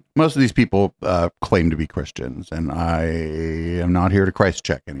 Most of these people claim to be Christians, and I am not here to Christ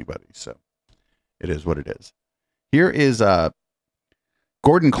check anybody, so it is what it is. Here is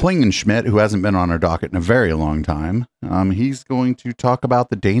Gordon Klingenschmidt, who hasn't been on our docket in a very long time. He's going to talk about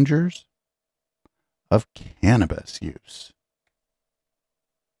the dangers of cannabis use.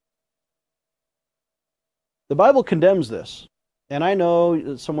 The Bible condemns this. And I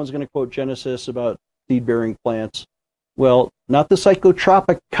know someone's going to quote Genesis about seed-bearing plants. Well, not the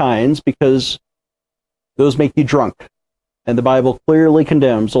psychotropic kinds, because those make you drunk. And the Bible clearly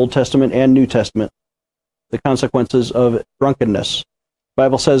condemns, Old Testament and New Testament, the consequences of drunkenness. The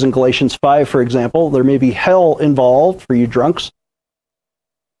Bible says in Galatians 5, for example, there may be hell involved for you drunks.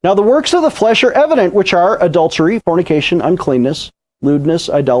 Now the works of the flesh are evident, which are adultery, fornication, uncleanness, lewdness,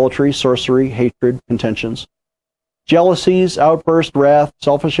 idolatry, sorcery, hatred, contentions, jealousies, outbursts, wrath,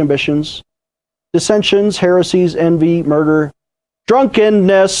 selfish ambitions, dissensions, heresies, envy, murder,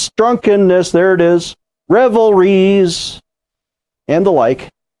 drunkenness, there it is, revelries, and the like.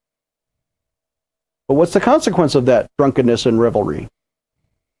 But what's the consequence of that drunkenness and revelry?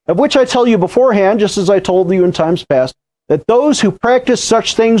 Of which I tell you beforehand, just as I told you in times past, that those who practice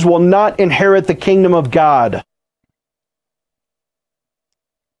such things will not inherit the kingdom of God.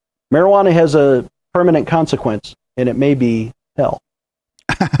 Marijuana has a permanent consequence, and it may be hell.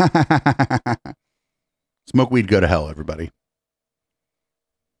 Smoke weed, go to hell, everybody.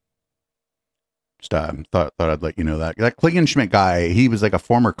 Just thought I'd let you know that. That Klingenschmidt guy, he was like a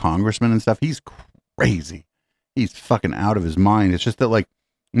former congressman and stuff. He's crazy. He's fucking out of his mind. It's just that, like,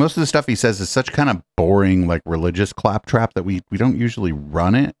 most of the stuff he says is such kind of boring, like, religious claptrap that we don't usually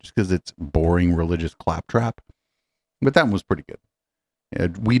run it just because it's boring religious claptrap. But that one was pretty good. Yeah,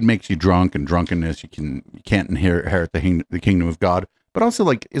 weed makes you drunk, and drunkenness, you can't inherit the kingdom of God. But also,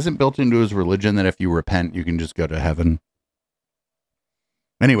 like, isn't built into his religion that if you repent, you can just go to heaven.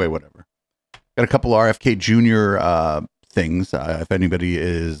 Anyway, whatever. Got a couple RFK Jr. Things. If anybody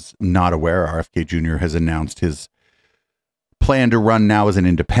is not aware, RFK Jr. has announced his plan to run now as an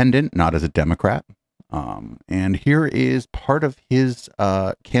independent, not as a Democrat. And here is part of his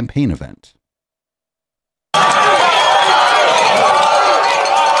campaign event.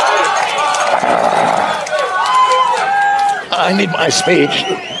 I need my speech.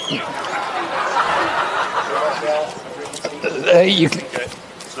 You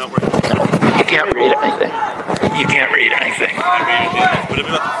can't read anything. You can't read anything.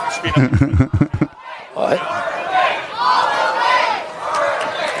 What?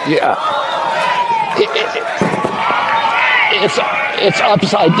 Yeah. It's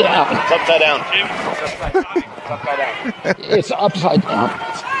upside down. It's upside down. It's upside down.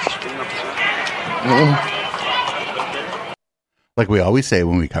 Like we always say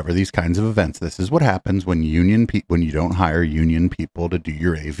when we cover these kinds of events, this is what happens when when you don't hire union people to do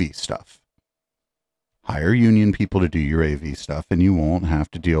your AV stuff. Hire union people to do your AV stuff, and you won't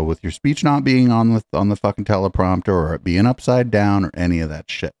have to deal with your speech not being on the fucking teleprompter or it being upside down or any of that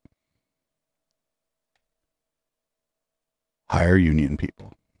shit. Hire union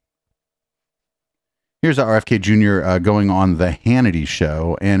people. Here's RFK Jr. Going on the Hannity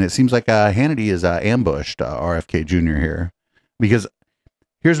show, and it seems like Hannity is ambushed RFK Jr. here, because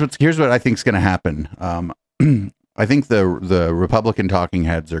here's what I think is going to happen. I think the Republican talking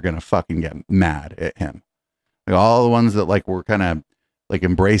heads are going to fucking get mad at him. Like all the ones that like were kind of like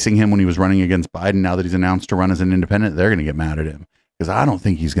embracing him when he was running against Biden, now that he's announced to run as an independent, they're going to get mad at him, because I don't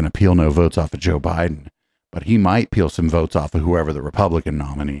think he's going to peel no votes off of Joe Biden, but he might peel some votes off of whoever the Republican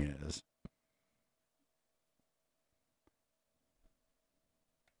nominee is.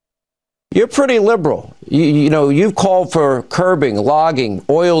 You're pretty liberal. You know, you've called for curbing, logging,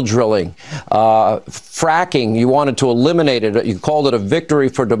 oil drilling, fracking. You wanted to eliminate it. You called it a victory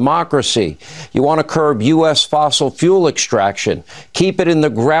for democracy. You want to curb U.S. fossil fuel extraction. Keep it in the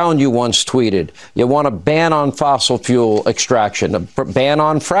ground, you once tweeted. You want a ban on fossil fuel extraction, a ban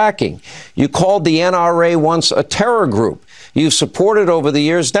on fracking. You called the NRA once a terror group. You've supported over the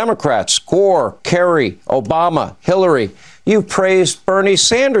years Democrats, Gore, Kerry, Obama, Hillary. You praised Bernie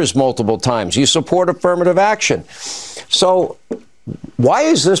Sanders multiple times. You support affirmative action. So why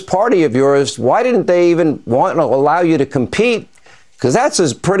is this party of yours, why didn't they even want to allow you to compete? Because that's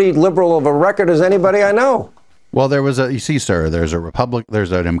as pretty liberal of a record as anybody I know. Well, you see, sir, there's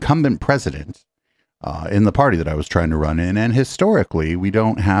an incumbent president in the party that I was trying to run in, and historically, we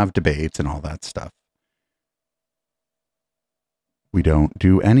don't have debates and all that stuff. We don't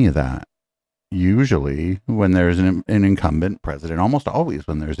do any of that. Usually when there's an incumbent president, almost always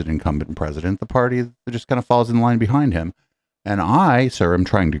when there's an incumbent president, the party just kind of falls in line behind him. And I, sir, am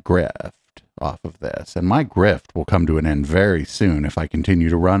trying to grift off of this. And my grift will come to an end very soon if I continue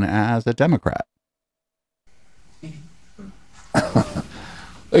to run as a Democrat.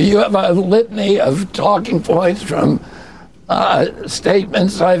 You have a litany of talking points from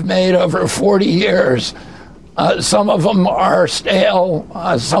statements I've made over 40 years. Some of them are stale.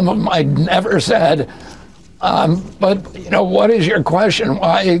 Some of them I never said. But, you know, what is your question?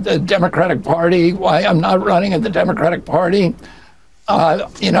 Why the Democratic Party? Why I'm not running at the Democratic Party?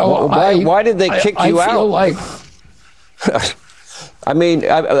 You know, why did they kick you out? I feel like... I mean,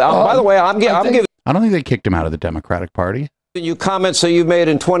 by the way, I'm giving... I don't think they kicked him out of the Democratic Party. You comments that you've made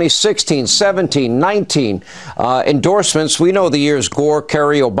in 2016, 17, 19, endorsements. We know the years Gore,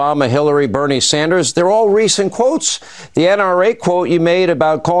 Kerry, Obama, Hillary, Bernie Sanders. They're all recent quotes. The NRA quote you made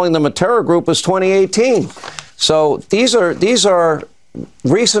about calling them a terror group was 2018. So these are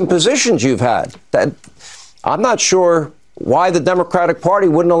recent positions you've had. That I'm not sure why the Democratic Party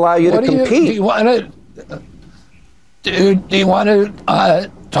wouldn't allow you to compete. Do you want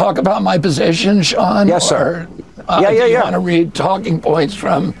to talk about my position, Sean? Yes, sir. Do you want to read talking points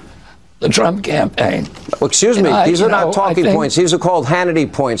from the Trump campaign? Well, excuse me. These are not talking points. These are called Hannity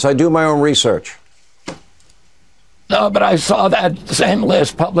points. I do my own research. No, but I saw that same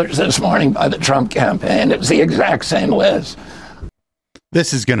list published this morning by the Trump campaign. It's the exact same list.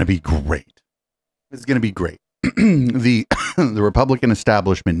 This is going to be great. It's going to be great. The Republican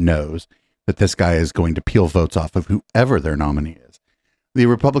establishment knows that this guy is going to peel votes off of whoever their nominee is. The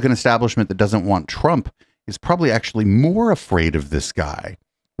Republican establishment that doesn't want Trump is probably actually more afraid of this guy,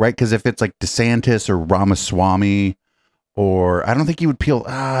 right? Because if it's like DeSantis or Ramaswamy, or I don't think he would peel,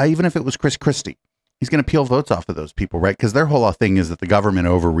 even if it was Chris Christie, he's going to peel votes off of those people, right? Because their whole thing is that the government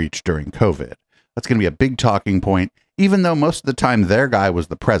overreached during COVID. That's going to be a big talking point, even though most of the time their guy was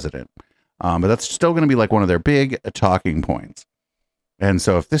the president. But that's still going to be like one of their big talking points. And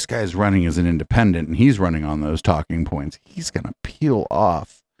so if this guy's running as an independent and he's running on those talking points, he's going to peel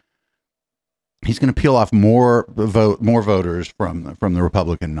off. He's going to peel off more voters from the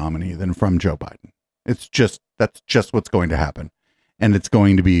Republican nominee than from Joe Biden. That's just what's going to happen. and it's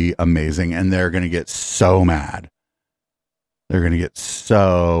going to be amazing, and they're going to get so mad. They're going to get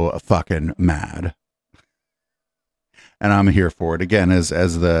so fucking mad. And I'm here for it. Again, as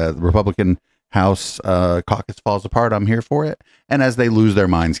the Republican House caucus falls apart, I'm here for it. And as they lose their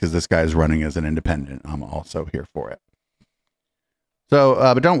minds because this guy's running as an independent, I'm also here for it. So,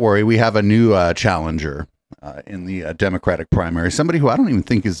 but don't worry, we have a new challenger in the Democratic primary. Somebody who I don't even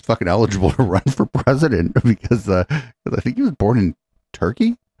think is fucking eligible to run for president because I think he was born in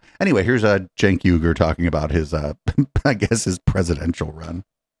Turkey. Anyway, here's Cenk Uygur talking about his, I guess, his presidential run.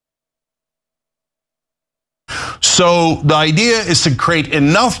 So the idea is to create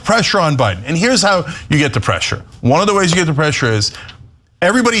enough pressure on Biden. And here's how you get the pressure. One of the ways you get the pressure is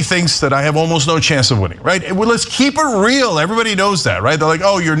everybody thinks that I have almost no chance of winning, right? Well, let's keep it real. Everybody knows that, right? They're like,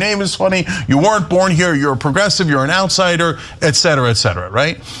 oh, your name is funny. You weren't born here. You're a progressive. You're an outsider, et cetera,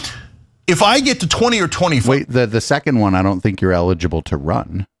 right? If I get to 20 or 25. Wait, the second one, I don't think you're eligible to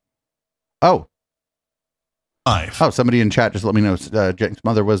run. Oh. Oh, somebody in chat just let me know Cenk's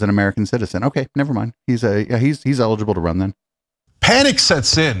mother was an American citizen. Okay, never mind. He's eligible to run then. Panic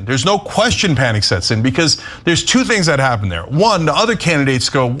sets in. There's no question panic sets in because there's two things that happen there. One, the other candidates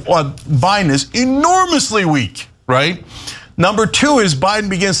go, well, Biden is enormously weak, right? Number two is Biden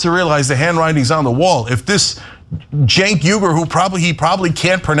begins to realize the handwriting's on the wall. If this Cenk Uygur, who he probably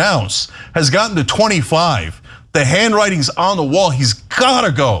can't pronounce, has gotten to 25, the handwriting's on the wall. He's got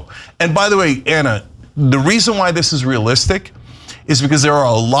to go. And by the way, Anna, the reason why this is realistic is because there are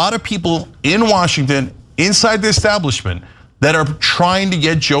a lot of people in Washington, inside the establishment, that are trying to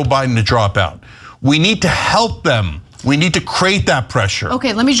get Joe Biden to drop out. We need to help them. We need to create that pressure.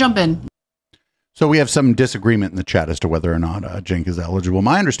 Okay, let me jump in. So we have some disagreement in the chat as to whether or not Cenk is eligible.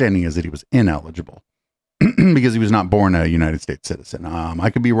 My understanding is that he was ineligible because he was not born a United States citizen. I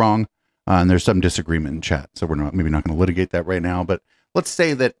could be wrong, and there's some disagreement in chat, so we're maybe not going to litigate that right now. But let's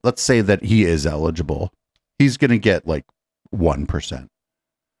say that he is eligible. He's going to get like 1%.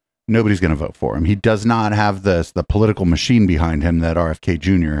 Nobody's going to vote for him. He does not have the political machine behind him that RFK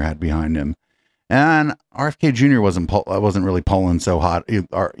Jr. had behind him, and RFK Jr. wasn't really polling so hot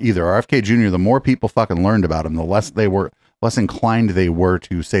either. RFK Jr. The more people fucking learned about him, the less inclined they were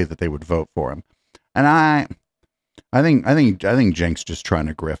to say that they would vote for him. And I think Cenk's just trying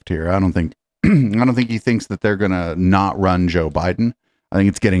to grift here. I don't think he thinks that they're going to not run Joe Biden. I think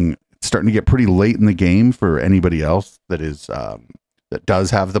it's starting to get pretty late in the game for anybody else that is that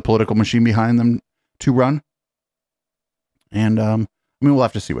does have the political machine behind them to run. And we'll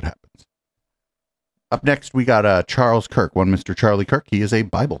have to see what happens. Up next, we got Charles Kirk, one Mr. Charlie Kirk. He is a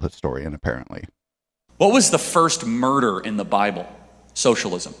Bible historian, apparently. What was the first murder in the Bible?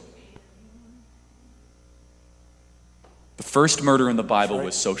 Socialism. The first murder in the Bible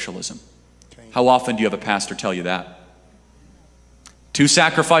was socialism. How often do you have a pastor tell you that? 2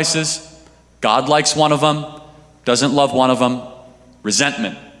 sacrifices, God likes one of them, doesn't love one of them,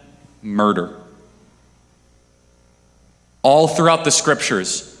 resentment, murder. All throughout the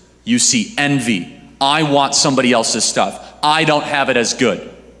scriptures, you see envy. I want somebody else's stuff. I don't have it as good.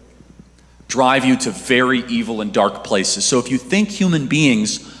 Drive you to very evil and dark places. So if you think human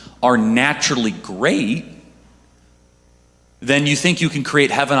beings are naturally great, then you think you can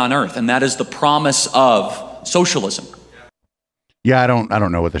create heaven on earth. And that is the promise of socialism. Yeah, I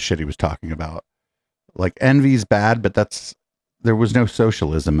don't know what the shit he was talking about. Like, envy's bad, but there was no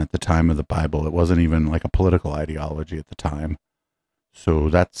socialism at the time of the Bible. It wasn't even like a political ideology at the time. So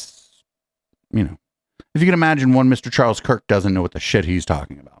that's, if you can imagine, one Mr. Charles Kirk doesn't know what the shit he's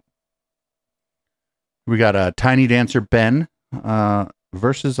talking about. We got a Tiny Dancer Ben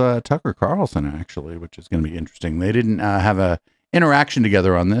versus Tucker Carlson, actually, which is going to be interesting. They didn't have a interaction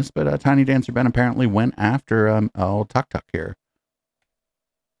together on this, but Tiny Dancer Ben apparently went after old Tuck Tuck here.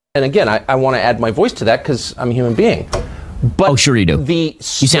 And again, I want to add my voice to that because I'm a human being. But sure you do. You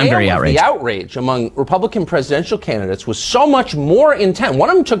sound very outraged. The outrage among Republican presidential candidates was so much more intense. One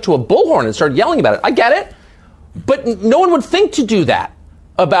of them took to a bullhorn and started yelling about it. I get it. But no one would think to do that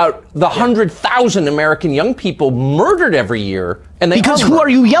about the 100,000 American young people murdered every year. Because who are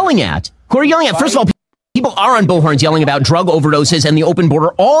you yelling at? Who are you yelling at? First of all, people are on bullhorns yelling about drug overdoses and the open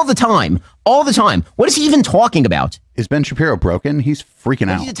border all the time. All the time. What is he even talking about? Is Ben Shapiro broken? He's freaking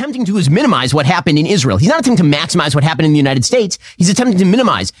out. What he's attempting to do is minimize what happened in Israel. He's not attempting to maximize what happened in the United States. He's attempting to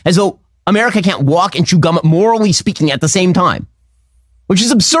minimize, as though America can't walk and chew gum, morally speaking, at the same time. Which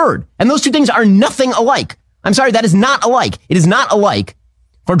is absurd. And those two things are nothing alike. I'm sorry, that is not alike. It is not alike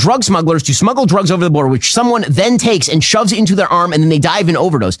for drug smugglers to smuggle drugs over the border, which someone then takes and shoves into their arm and then they die of an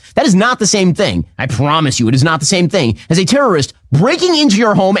overdose. That is not the same thing. I promise you, it is not the same thing as a terrorist breaking into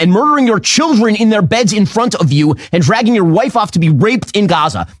your home and murdering your children in their beds in front of you and dragging your wife off to be raped in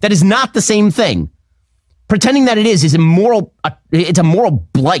Gaza. That is not the same thing. Pretending that it is immoral. It's a moral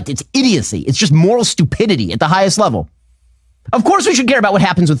blight. It's idiocy. It's just moral stupidity at the highest level. Of course we should care about what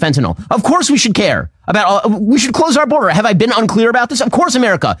happens with fentanyl. Of course we should care about, we should close our border. Have I been unclear about this? Of course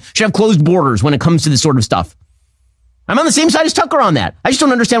America should have closed borders when it comes to this sort of stuff. I'm on the same side as Tucker on that. I just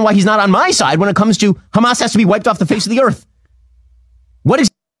don't understand why he's not on my side when it comes to Hamas has to be wiped off the face of the earth. What is...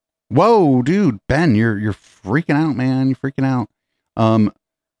 Whoa, dude, Ben, you're freaking out, man. You're freaking out. I'll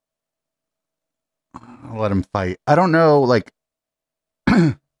let him fight. I don't know, like,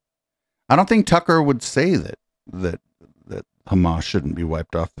 I don't think Tucker would say that Hamas shouldn't be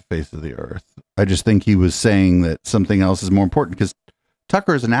wiped off the face of the earth. I just think he was saying that something else is more important because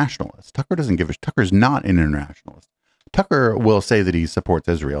Tucker is a nationalist. Tucker's not an internationalist. Tucker will say that he supports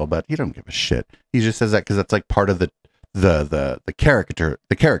Israel, but he don't give a shit. He just says that because that's like part of the character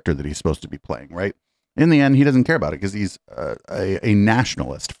that he's supposed to be playing, right? In the end, he doesn't care about it because he's a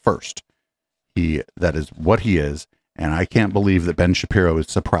nationalist first. That is what he is, and I can't believe that Ben Shapiro is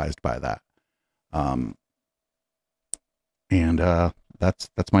surprised by that. And that's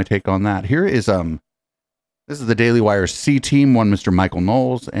my take on that. Here is this is the Daily Wire C team, one Mr. Michael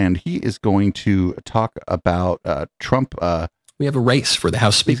Knowles, and he is going to talk about Trump. We have a race for the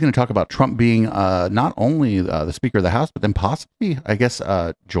House Speaker. He's going to talk about Trump being not only the Speaker of the House, but then possibly, I guess,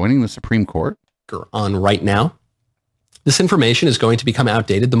 joining the Supreme Court. On right now. This information is going to become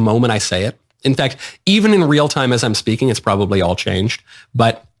outdated the moment I say it. In fact, even in real time as I'm speaking, it's probably all changed.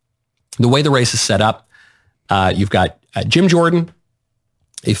 But the way the race is set up, you've got Jim Jordan,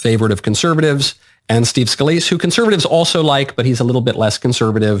 a favorite of conservatives, and Steve Scalise, who conservatives also like, but he's a little bit less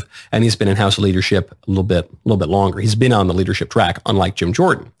conservative, and he's been in House leadership a little bit longer. He's been on the leadership track, unlike Jim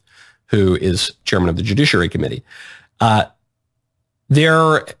Jordan, who is chairman of the Judiciary Committee.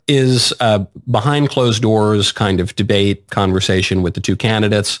 There is a behind closed doors kind of debate conversation with the two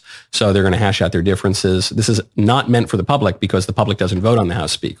candidates. So they're going to hash out their differences. This is not meant for the public because the public doesn't vote on the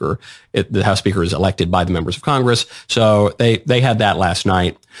House Speaker. The House Speaker is elected by the members of Congress. So they had that last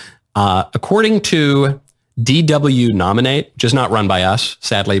night. According to DW Nominate, which is not run by us,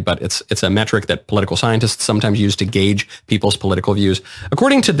 sadly, but it's a metric that political scientists sometimes use to gauge people's political views.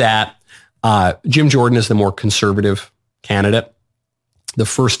 According to that, Jim Jordan is the more conservative candidate. The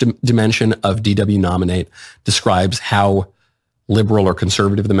first dimension of DW Nominate describes how liberal or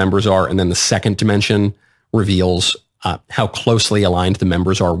conservative the members are. And then the second dimension reveals how closely aligned the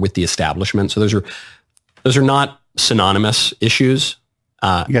members are with the establishment. So those are not synonymous issues.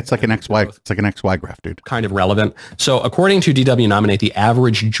 Yeah, it's like an XY graph, dude. Kind of relevant. So according to DW Nominate, the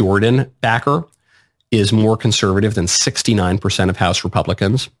average Jordan backer is more conservative than 69% of House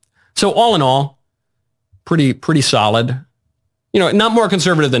Republicans. So all in all, pretty solid. You know, not more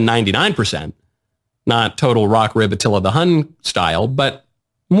conservative than 99%, not total rock rib Attila the Hun style, but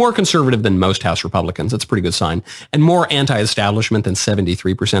more conservative than most House Republicans. That's a pretty good sign. And more anti-establishment than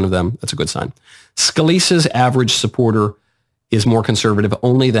 73% of them. That's a good sign. Scalise's average supporter is more conservative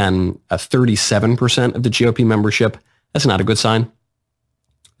only than 37% of the GOP membership. That's not a good sign.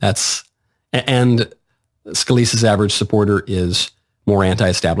 And Scalise's average supporter is more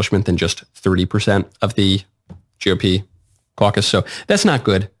anti-establishment than just 30% of the GOP caucus. So that's not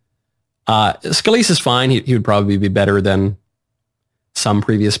good. Scalise is fine. He would probably be better than some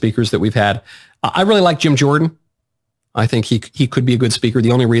previous speakers that we've had. I really like Jim Jordan. I think he could be a good speaker.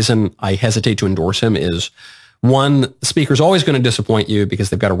 The only reason I hesitate to endorse him is, one, the speaker's always going to disappoint you because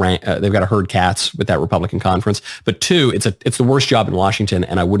they've got to herd cats with that Republican conference. But two, it's the worst job in Washington,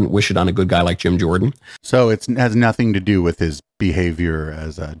 and I wouldn't wish it on a good guy like Jim Jordan. So it has nothing to do with his behavior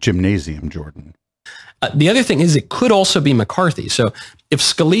as a gymnasium Jordan. The other thing is it could also be McCarthy. So if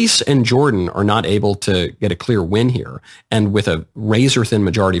Scalise and Jordan are not able to get a clear win here, and with a razor-thin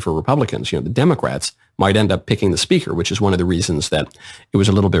majority for Republicans, the Democrats might end up picking the speaker, which is one of the reasons that it was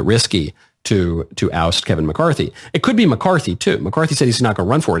a little bit risky to oust Kevin McCarthy. It could be McCarthy, too. McCarthy said he's not going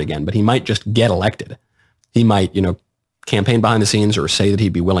to run for it again, but he might just get elected. He might, campaign behind the scenes or say that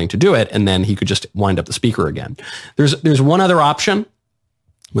he'd be willing to do it, and then he could just wind up the speaker again. There's one other option,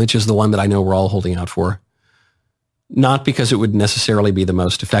 which is the one that I know we're all holding out for. Not because it would necessarily be the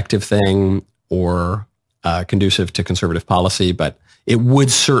most effective thing or conducive to conservative policy, but it would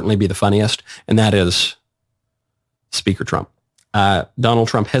certainly be the funniest, and that is Speaker Trump. Donald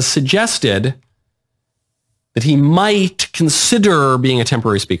Trump has suggested that he might consider being a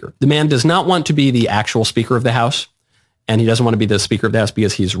temporary speaker. The man does not want to be the actual Speaker of the House, and he doesn't want to be the Speaker of the House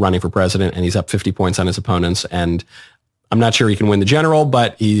because he's running for president and he's up 50 points on his opponents. And I'm not sure he can win the general,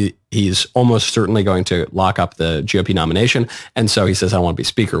 but he's almost certainly going to lock up the GOP nomination. And so he says, I want to be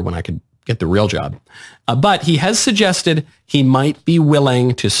Speaker when I could get the real job. But he has suggested he might be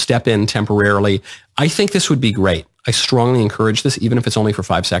willing to step in temporarily. I think this would be great. I strongly encourage this, even if it's only for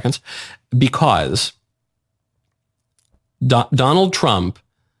 5 seconds, because Donald Trump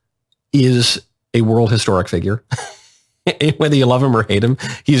is a world historic figure. Whether you love him or hate him,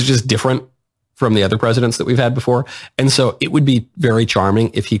 he's just different from the other presidents that we've had before. And so it would be very charming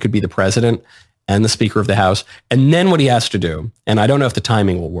if he could be the president and the Speaker of the House. And then what he has to do, and I don't know if the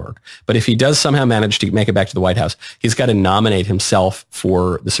timing will work, but if he does somehow manage to make it back to the White House, he's got to nominate himself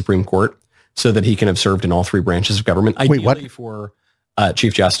for the Supreme Court so that he can have served in all three branches of government. Ideally, what? For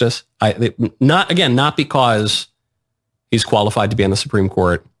Chief Justice. Not because he's qualified to be on the Supreme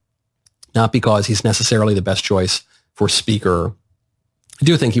Court, not because he's necessarily the best choice for Speaker. I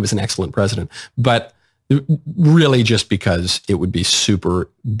do think he was an excellent president, but really just because it would be super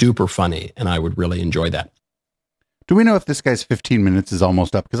duper funny and I would really enjoy that. Do we know if this guy's 15 minutes is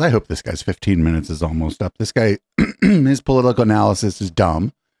almost up? Because I hope this guy's 15 minutes is almost up. This guy, his political analysis is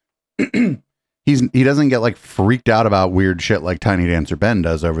dumb. He doesn't get like freaked out about weird shit like Tiny Dancer Ben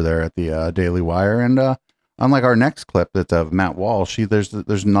does over there at the Daily Wire. And unlike our next clip that's of Matt Walsh, there's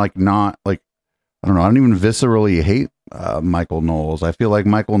like not like, I don't know, I don't even viscerally hate Michael Knowles. I feel like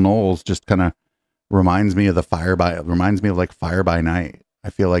Michael Knowles just kind of reminds me of Fire by Night. I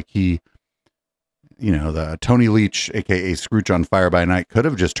feel like he, the Tony Leach, aka Scrooge on Fire by Night, could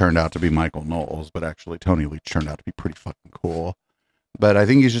have just turned out to be Michael Knowles, but actually Tony Leach turned out to be pretty fucking cool. But I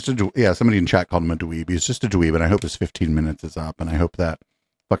think he's just somebody in chat called him a dweeb. He's just a dweeb, and I hope his 15 minutes is up, and I hope that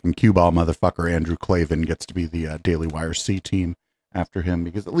fucking cue ball motherfucker Andrew Klavan gets to be the Daily Wire C team after him,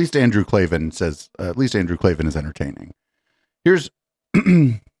 because at least Andrew Klavan is entertaining. Here's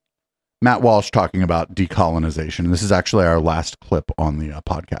Matt Walsh talking about decolonization. And this is actually our last clip on the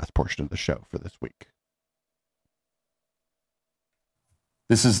podcast portion of the show for this week.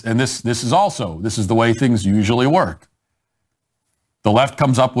 This is the way things usually work. The left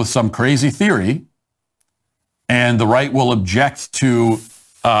comes up with some crazy theory, and the right will object to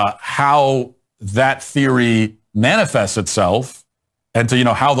how that theory manifests itself, and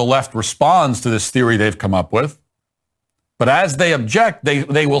to how the left responds to this theory they've come up with. But as they object,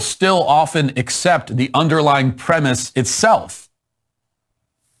 they will still often accept the underlying premise itself.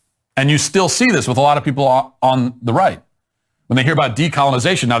 And you still see this with a lot of people on the right. When they hear about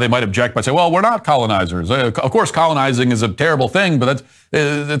decolonization, now they might object by saying, well, we're not colonizers. Of course, colonizing is a terrible thing, but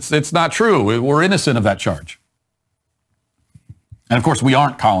it's not true. We're innocent of that charge. And of course, we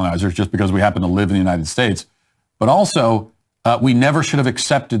aren't colonizers just because we happen to live in the United States. But also, we never should have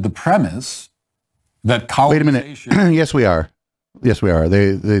accepted the premise that colonization... Wait a minute. Yes, we are. Yes, we are.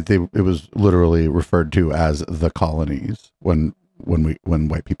 It was literally referred to as the colonies when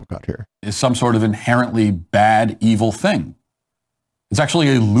white people got here. Is some sort of inherently bad, evil thing. It's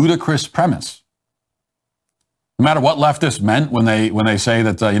actually a ludicrous premise. No matter what leftists meant when they say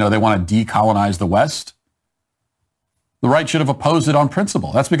that they want to decolonize the West, the right should have opposed it on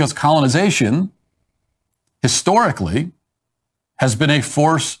principle. That's because colonization, historically, has been a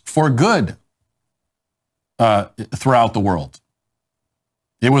force for good throughout the world.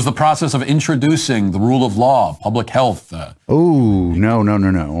 It was the process of introducing the rule of law, public health.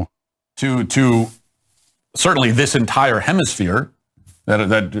 No. To certainly this entire hemisphere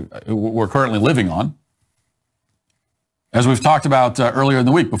that we're currently living on. As we've talked about earlier in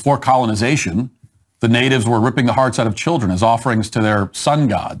the week, before colonization, the natives were ripping the hearts out of children as offerings to their sun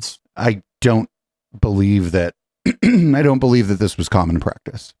gods. I don't believe that. I don't believe that this was common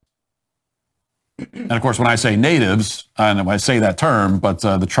practice. And of course, when I say natives, and I say that term, but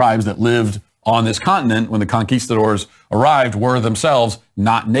the tribes that lived on this continent when the conquistadors arrived were themselves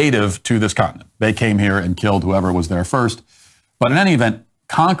not native to this continent. They came here and killed whoever was there first. But in any event,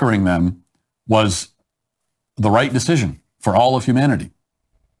 conquering them was the right decision for all of humanity.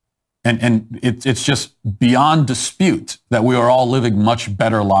 And it's just beyond dispute that we are all living much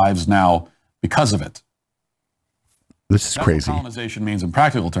better lives now because of it. This is crazy. That's what colonization means in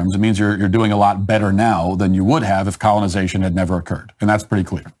practical terms. It means you're doing a lot better now than you would have if colonization had never occurred. And that's pretty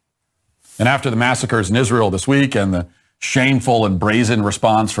clear. And after the massacres in Israel this week and the shameful and brazen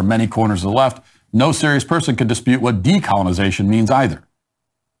response from many corners of the left, no serious person could dispute what decolonization means either.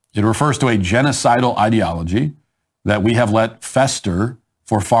 It refers to a genocidal ideology that we have let fester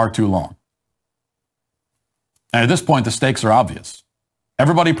for far too long. And at this point, the stakes are obvious.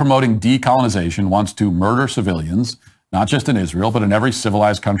 Everybody promoting decolonization wants to murder civilians, not just in Israel, but in every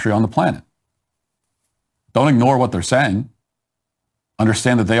civilized country on the planet. Don't ignore what they're saying.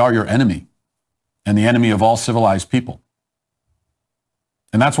 Understand that they are your enemy and the enemy of all civilized people.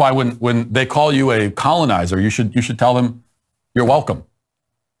 And that's why when they call you a colonizer, you should tell them you're welcome.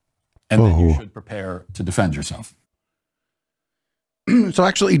 And then you should prepare to defend yourself. So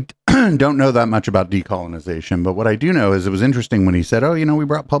actually don't know that much about decolonization, but what I do know is it was interesting when he said, oh, we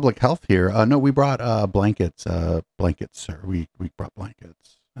brought public health here. No, we brought blankets, sir. We brought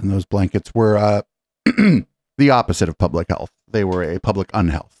blankets. And those blankets were the opposite of public health. They were a public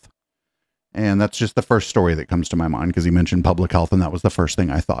unhealth. And that's just the first story that comes to my mind because he mentioned public health, and that was the first thing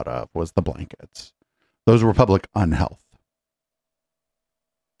I thought of was the blankets. Those were public unhealth.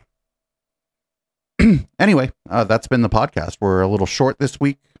 Anyway, that's been the podcast. We're a little short this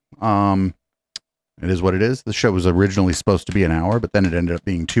week. It is what it is. The show was originally supposed to be an hour, but then it ended up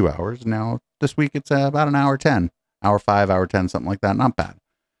being 2 hours. Now, this week, it's about an hour 10, hour 5, hour 10, something like that. Not bad.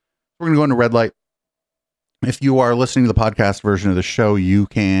 We're going to go into red light. If you are listening to the podcast version of the show, you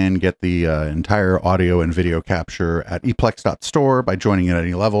can get the entire audio and video capture at eplex.store by joining at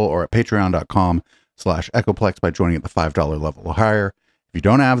any level, or at patreon.com/echoplex by joining at the $5 level or higher. If you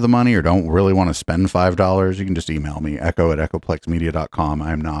don't have the money or don't really want to spend $5, you can just email me, echo@echoplexmedia.com.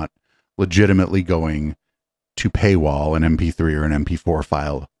 I'm not legitimately going to paywall an MP3 or an MP4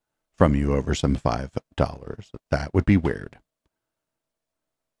 file from you over some $5. That would be weird.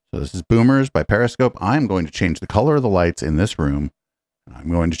 So this is Boomers by Periscope. I'm going to change the color of the lights in this room, and I'm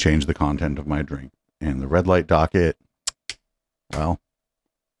going to change the content of my drink. And the red light docket, well,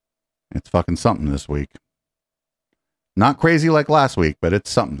 it's fucking something this week. Not crazy like last week, but it's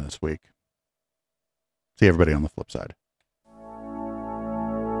something this week. See everybody on the flip side.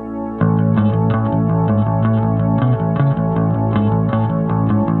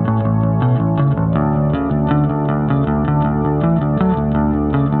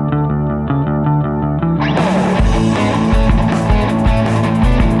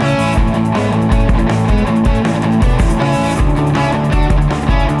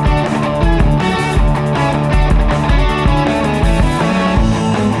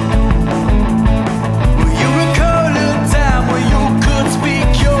 You recall it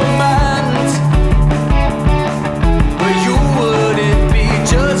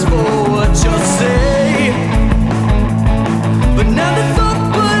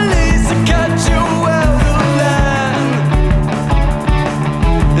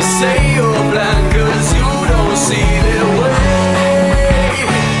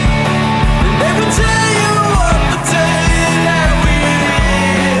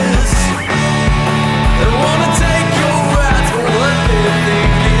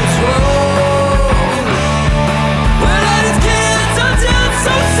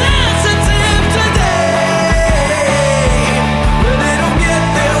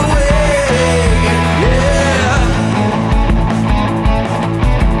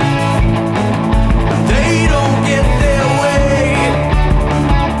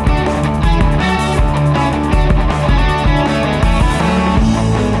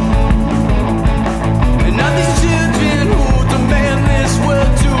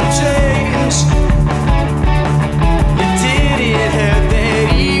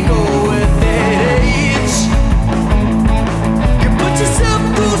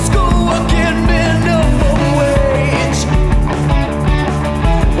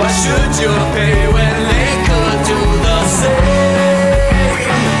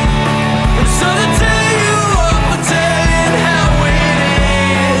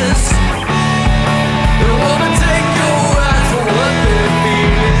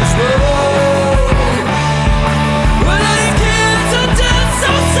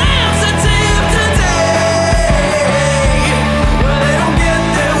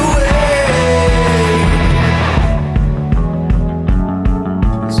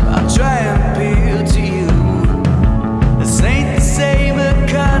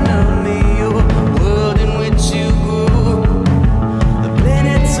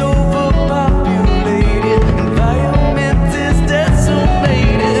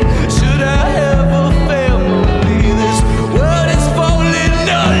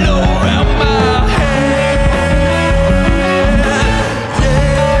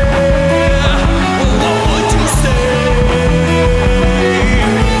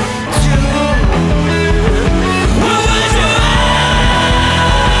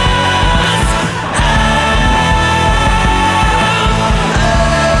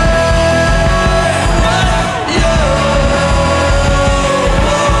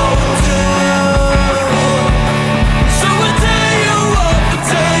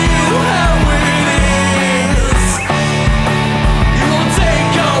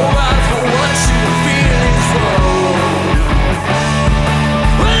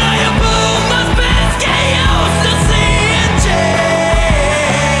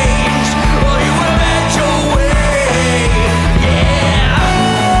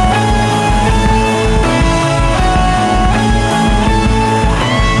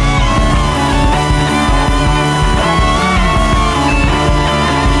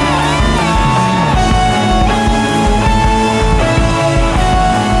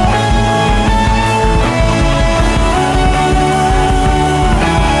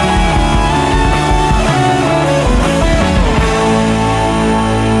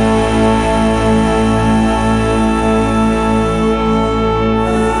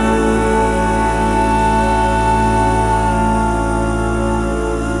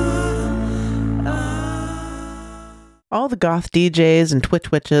goth DJs and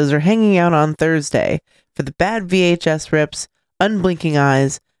Twitch witches are hanging out on Thursday for the bad VHS rips, unblinking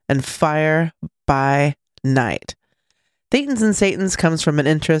eyes, and fire by night. Thetans and Satans comes from an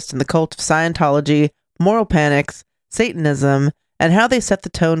interest in the cult of Scientology, moral panics, Satanism, and how they set the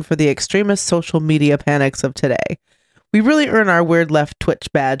tone for the extremist social media panics of today. We really earn our Weird Left Twitch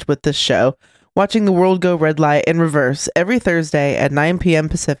badge with this show, watching the world go red light in reverse every Thursday at 9 p.m.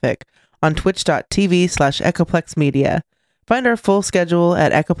 Pacific on twitch.tv/EchoplexMedia. Find our full schedule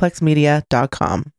at echoplexmedia.com.